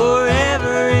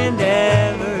forever and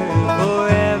ever,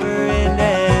 forever and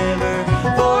ever,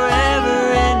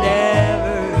 forever and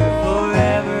ever,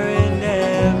 forever and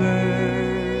ever,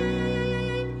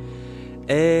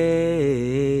 amen.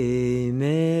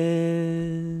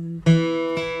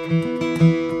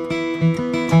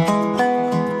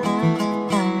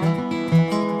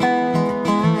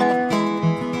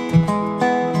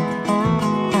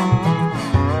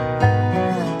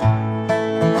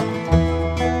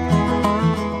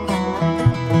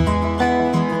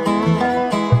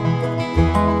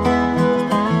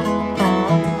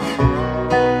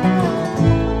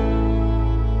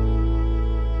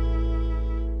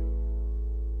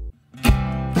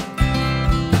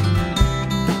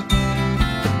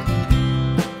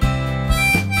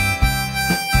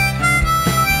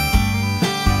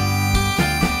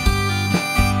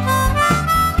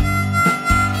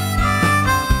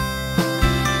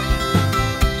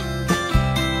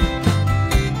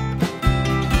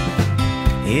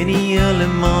 In the early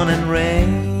morning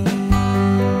rain,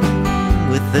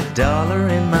 with the dollar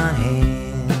in my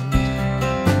hand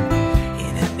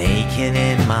and an aching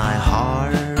in my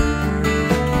heart,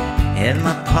 and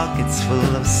my pockets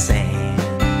full of sand.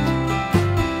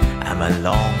 I'm a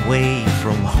long way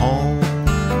from home,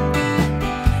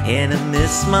 and I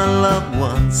miss my loved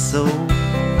ones so.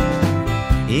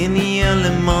 In the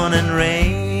early morning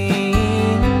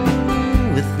rain,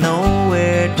 with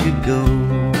nowhere to go.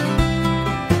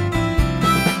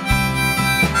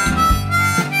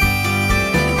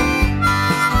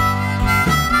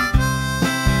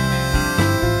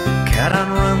 Got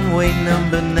on runway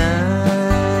number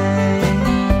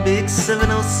 9, big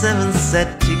 707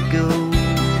 set to go.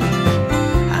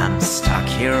 I'm stuck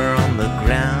here on the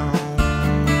ground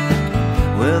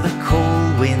where the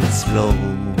cold winds blow.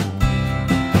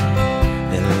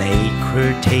 The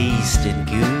liquor tasted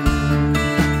good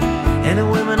and the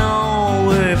women all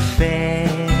were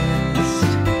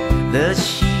fast. There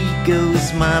she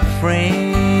goes, my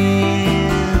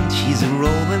friend, she's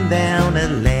rolling down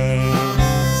at last.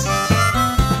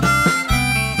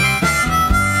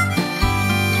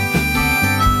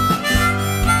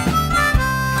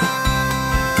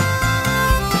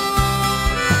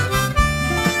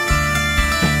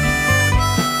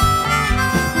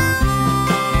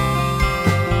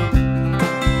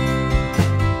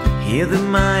 Hear the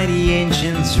mighty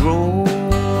engines roar,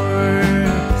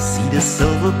 see the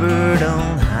silver bird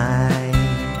on high.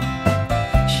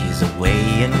 She's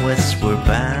away and westward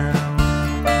bound,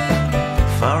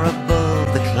 far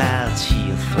above the clouds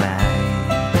she'll fly,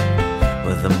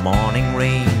 where the morning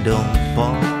rain don't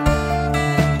fall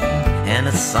and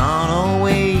the sun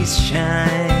always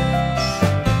shines.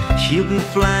 She'll be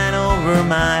flying over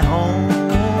my home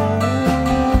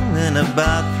in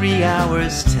about 3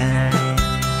 hours' time.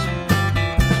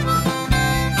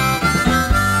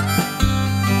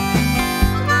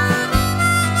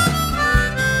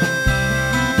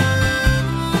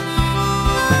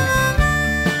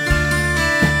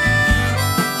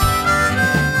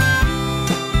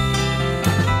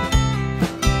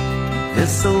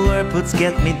 This old airport's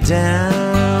get me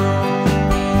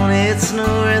down, it's no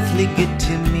earthly good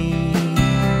to me,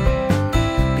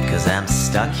 because I'm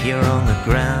stuck here on the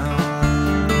ground,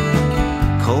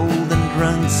 cold and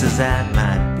drunk as I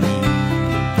might be.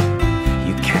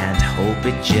 You can't hope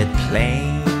it jet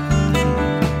plane,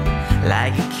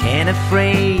 like a can of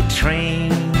freight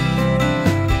train,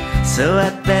 so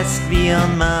I'd best be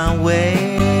on my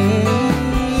way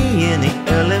in the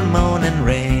early morning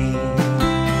rain.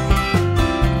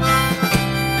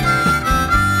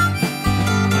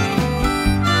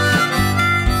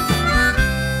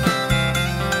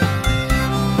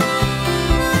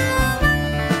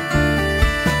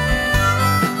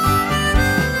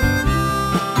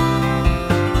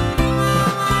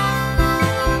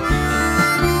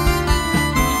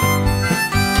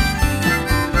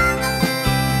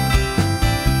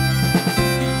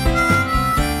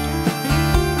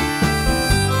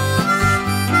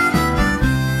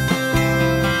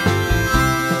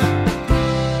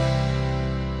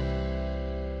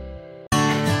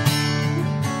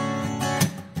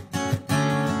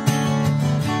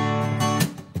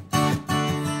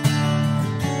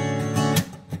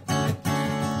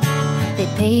 They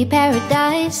pay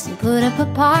paradise and put up a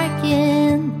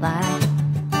parking lot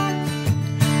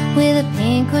with a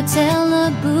pink hotel,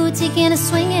 a boutique, and a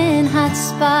swinging hot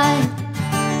spot.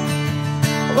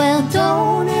 Well,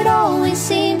 don't it always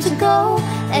seem to go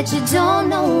that you don't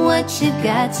know what you've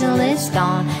got till it's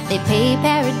gone? They pay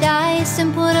paradise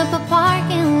and put up a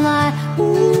parking lot.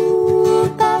 Ooh,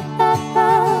 ba, ba,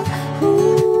 ba.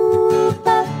 Ooh,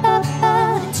 ba, ba,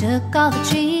 ba. They took all the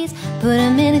trees, put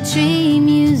them in a tree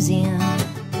museum,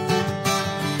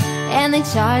 and they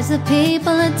charge the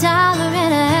people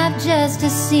 $1.50 just to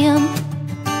see them.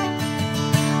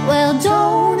 Well,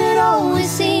 don't it always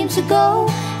seem to go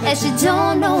that you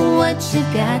don't know what you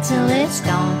got till it's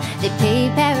gone? They pay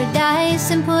paradise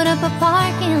and put up a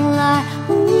parking lot.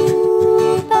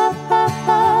 Ooh, ba, ba,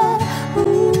 ba.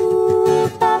 Ooh,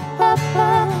 ba, ba,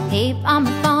 ba. Hey, I'm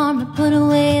a farmer, put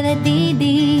away that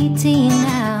DDT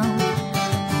now.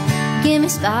 Give me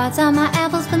spots on my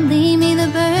apples, but leave me the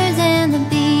birds and the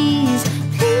bees,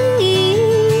 please.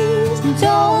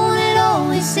 Don't it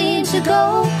always seem to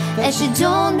go that you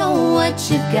don't know what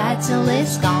you've got till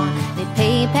it's gone? They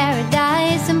pay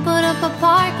paradise and put up a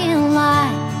parking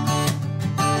lot.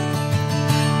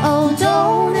 Oh,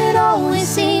 don't it always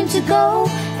seem to go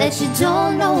that you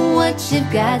don't know what you've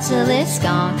got till it's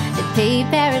gone? They pay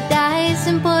paradise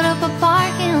and put up a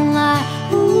parking lot.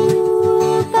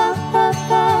 Ooh, ba, ba,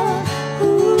 ba.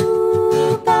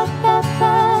 Ooh, ba, ba,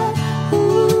 ba.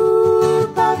 Ooh,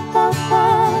 ba, ba, ba.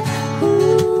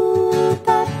 Ooh,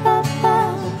 ba, ba, ba.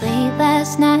 Late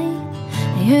last night,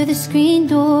 I heard the screen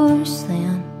door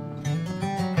slam,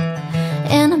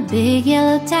 and a big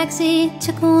yellow taxi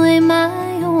took away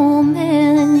my old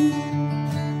man.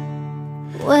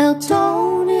 Well,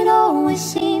 don't it always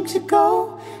seem to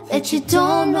go that you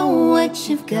don't know what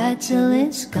you've got till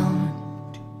it's gone?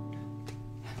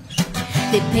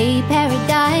 They pay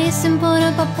paradise and put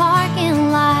up a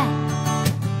parking lot.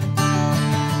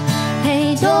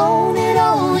 Hey, don't it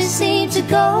always seem to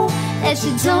go that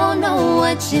you don't know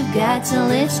what you've got till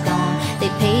it's gone? They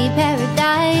pay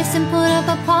paradise and put up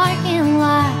a parking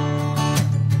lot.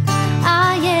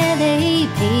 Ah, yeah, they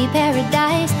pay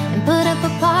paradise and put up a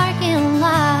parking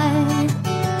lot.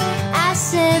 I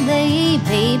said they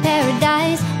pay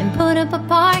paradise and put up a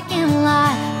parking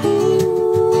lot.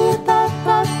 Ooh, ba,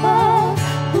 ba, ba.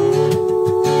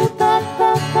 Ooh, ba,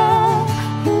 ba, ba.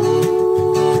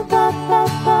 Ooh, ba, ba,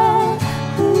 ba.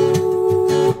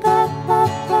 Ooh, ba, ba,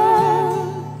 ba.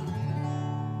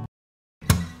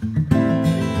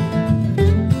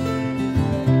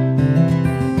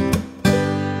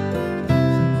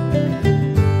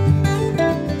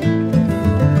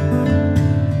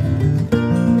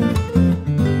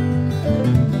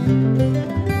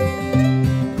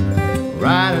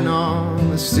 Riding on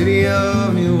the city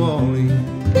of New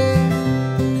Orleans,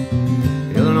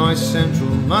 Illinois Central,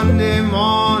 Monday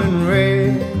morning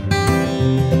rain.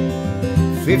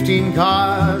 15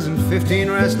 cars and 15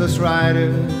 restless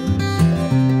riders,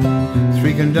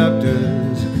 3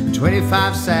 conductors,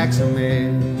 25 sacks of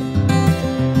men.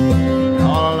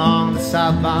 All along the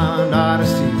southbound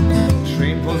Odyssey, the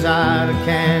train pulls out of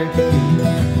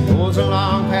Kankakee, rolls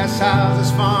along past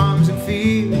houses, farms, and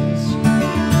fields,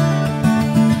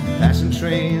 passing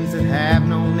trains that have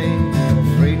no name,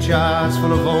 freight yards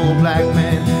full of old black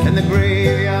men, and the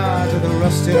graveyards of the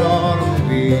rusted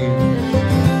automobiles.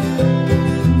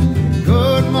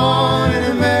 Good morning,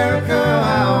 America,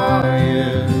 how are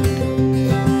you?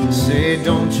 Say,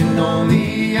 don't you know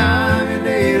me? I'm your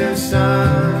native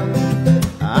son.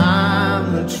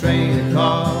 I'm the train that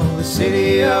called the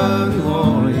city of New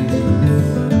Orleans.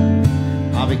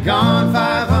 I'll be gone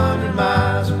 500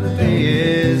 miles when the day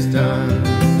is done.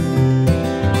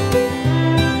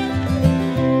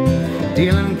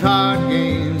 Dealing card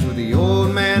games with the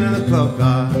old man in the club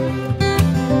car.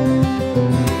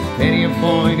 Penny a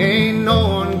point, ain't no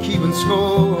one keeping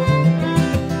score.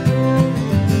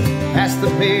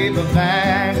 paper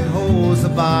bag that holds the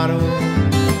bottle.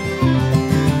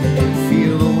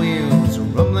 Feel the wheels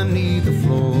rumbling beneath the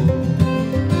floor.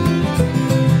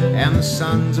 And the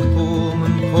sons of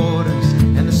Pullman porters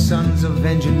and the sons of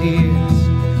engineers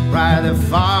ride their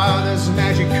fathers'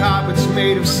 magic carpets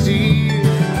made of steel.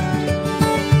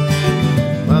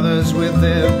 Mothers with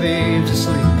their babes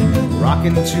asleep,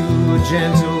 rocking to a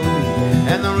gentle beat,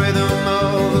 and the rhythm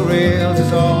of the rails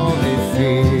is all they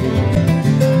feel.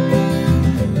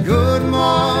 Good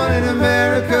morning,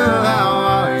 America, how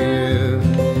are you?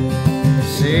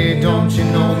 Say, don't you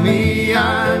know me?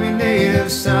 I'm your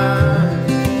native son.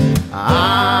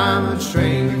 I'm a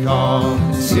train to call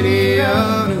the city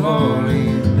of New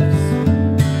Orleans.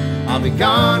 I'll be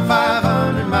gone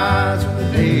 500 miles when the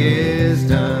day is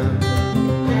done.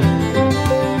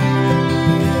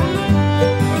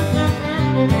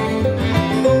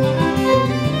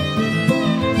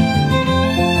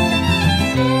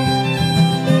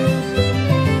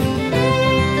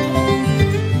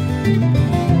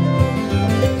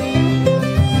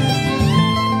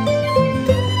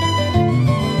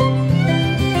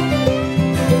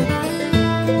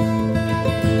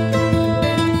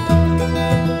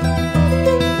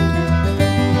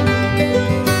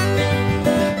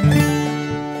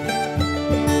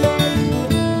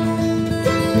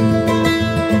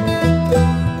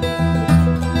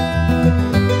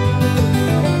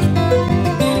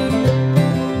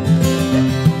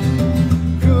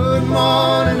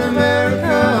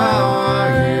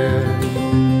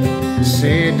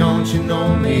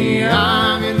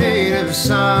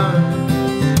 Son,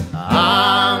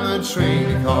 I'm the train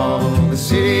to call the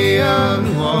city of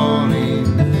New Orleans.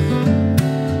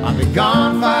 I'll be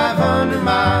gone 500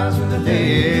 miles when the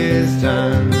day is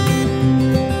done.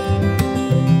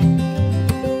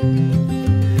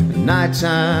 At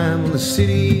nighttime on the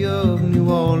city of New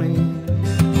Orleans,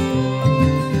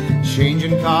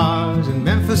 changing cars in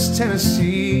Memphis,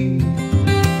 Tennessee.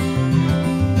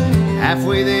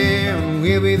 Halfway there and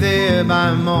we'll be there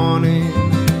by morning.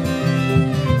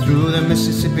 Through the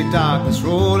Mississippi darkness,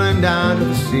 rolling down to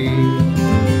the sea.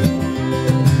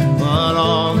 But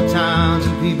all the towns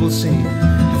and people seem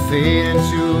to fade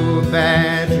into a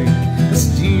bad dream. The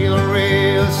steel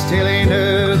rails still ain't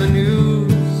heard the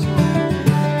news.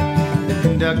 The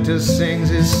conductor sings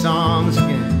his songs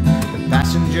again. The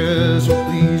passengers will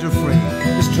please refrain.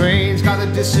 This train's got the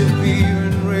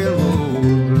disappearing railroad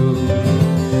blues.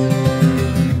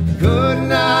 Good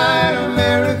night,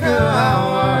 America, how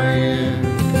are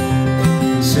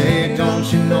you? Say, don't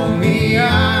you know me?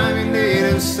 I'm your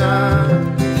native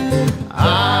son.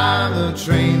 I'm the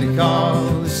train that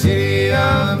calls the city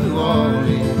of New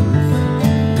Orleans.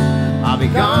 I'll be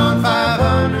gone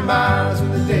 500 miles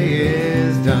when the day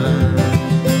is done.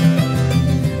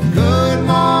 Good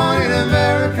morning,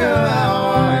 America, how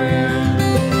are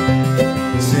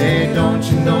you? Say, don't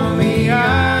you know me?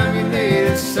 I'm your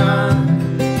native son.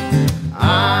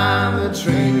 I'm the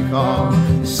train that calls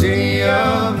the city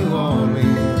of New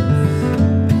Orleans.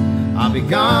 I'll be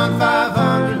gone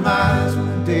 500 miles when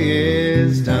the day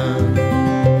is done.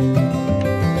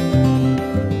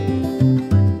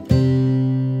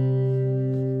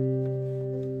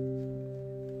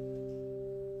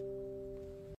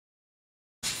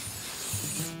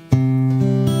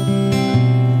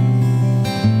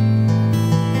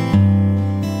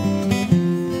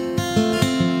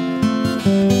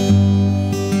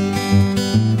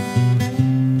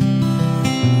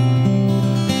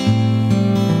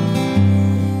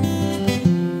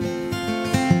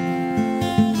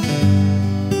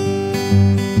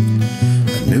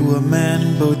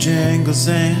 Bojangles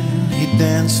and he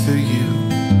danced for you.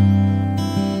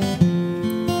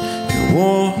 Your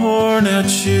worn out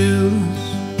shoes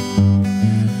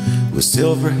with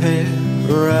silver hair,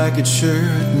 a ragged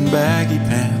shirt and baggy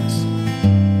pants.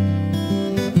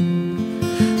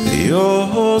 The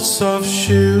old soft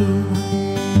shoe.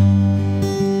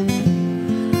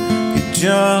 He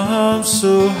jumped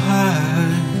so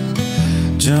high,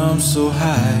 jumped so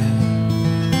high.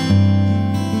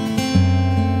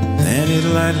 And it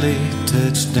lightly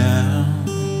touched down.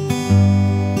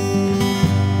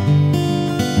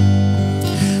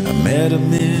 I met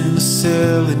him in the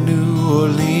cell in New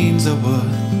Orleans. I was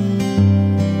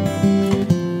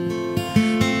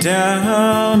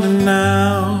down and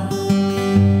out.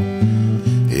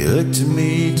 He looked to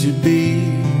me to be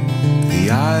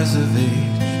the eyes of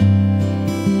age.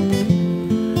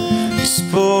 He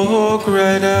spoke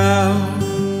right out.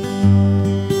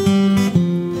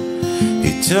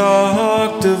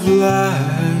 Talked of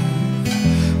life,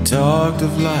 talked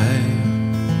of life.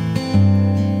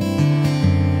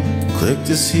 Clicked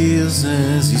his heels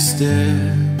as he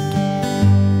stared.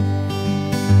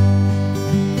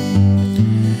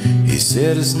 He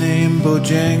said his name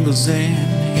Bojangles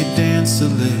and he danced a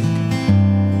lick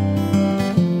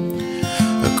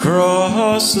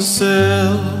across the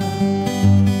cell.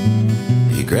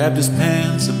 He grabbed his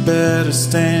pants, a better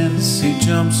stance, he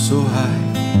jumped so high.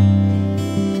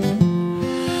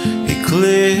 He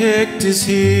clicked his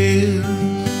heels,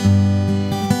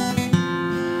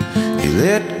 he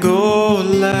let go a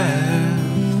laugh,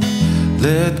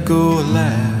 let go a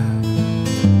laugh.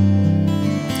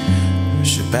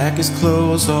 Should back his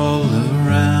clothes all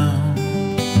around.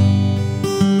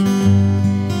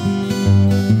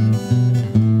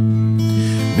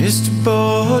 Mr.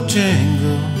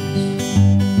 Bojangles,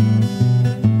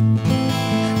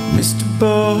 Mr.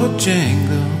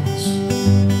 Bojangles,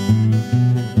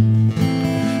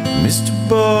 Mr.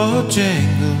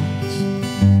 Bojangles,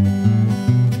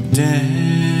 dance.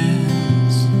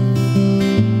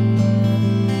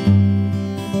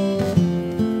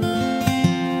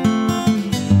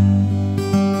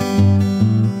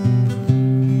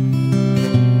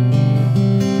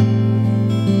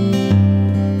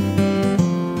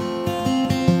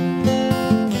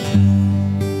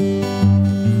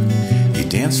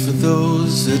 For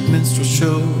those at minstrel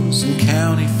shows and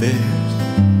county fairs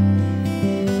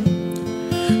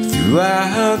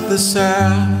throughout the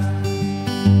South.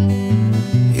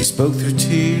 He spoke through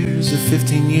tears of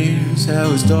 15 years, how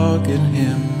his dog and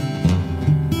him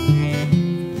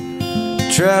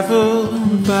traveled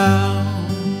about.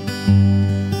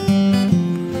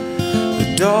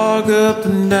 The dog up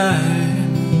and died,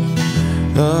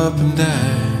 up and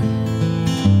died.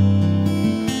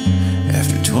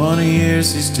 20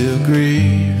 years he still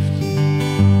grieves.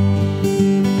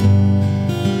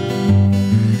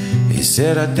 He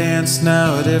said, I dance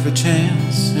now at every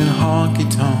chance in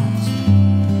honky-tonks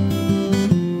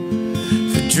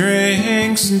for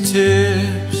drinks and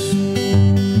tips,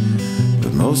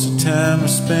 but most of the time I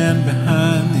spend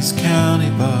behind these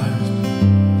county bars,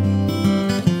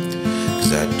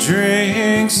 'cause I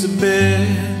drinks a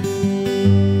bit.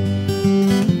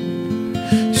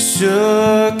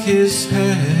 Shook his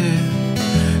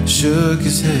head, shook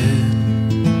his head.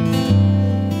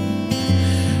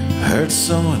 I heard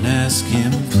someone ask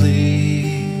him,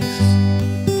 please.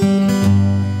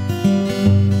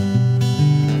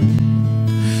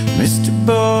 Mr.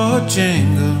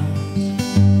 Bojangles,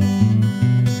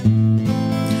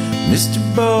 Mr.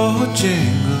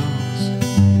 Bojangles,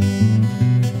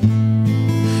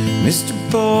 Mr.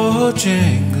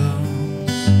 Bojangles,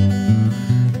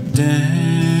 dance.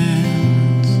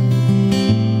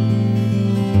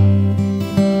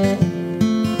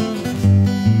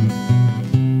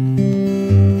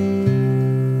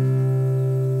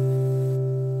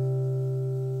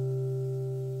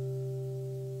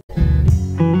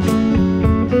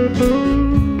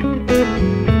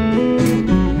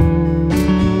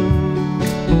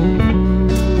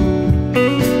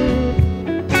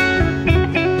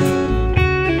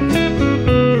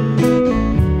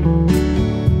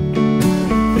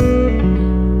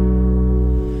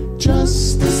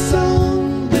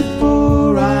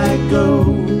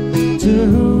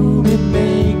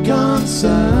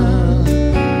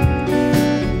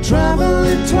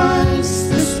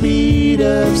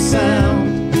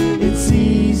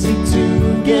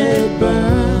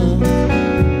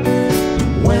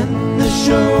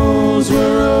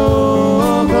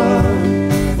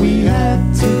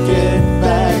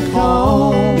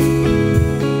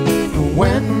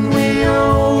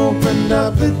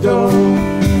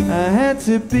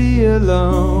 To be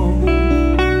alone.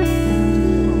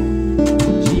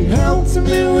 She helped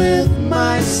me with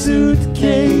my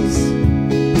suitcase.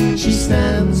 She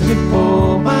stands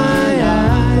before my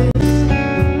eyes,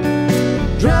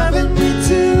 driving me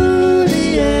to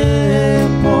the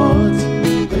airport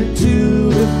and to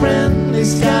the friendly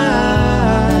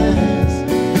skies.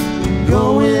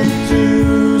 Going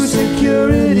through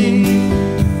security,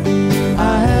 I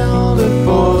held her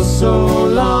for so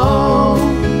long.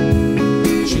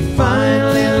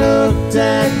 Finally looked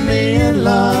at me in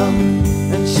love,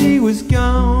 and she was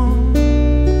gone.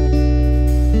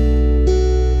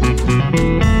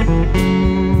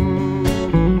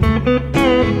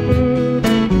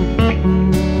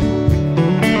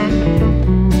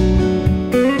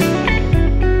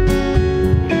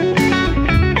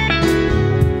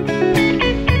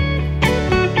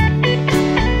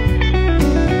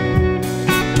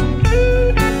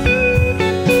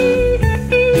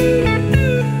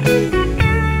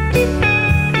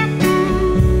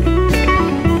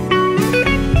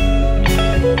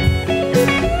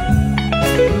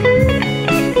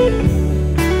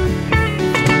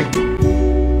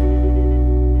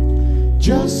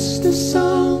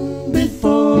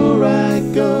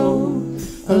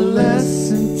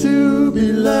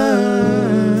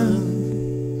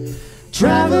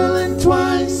 going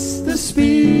twice the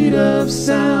speed of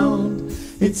sound,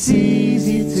 it's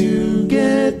easy to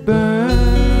get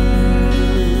burned.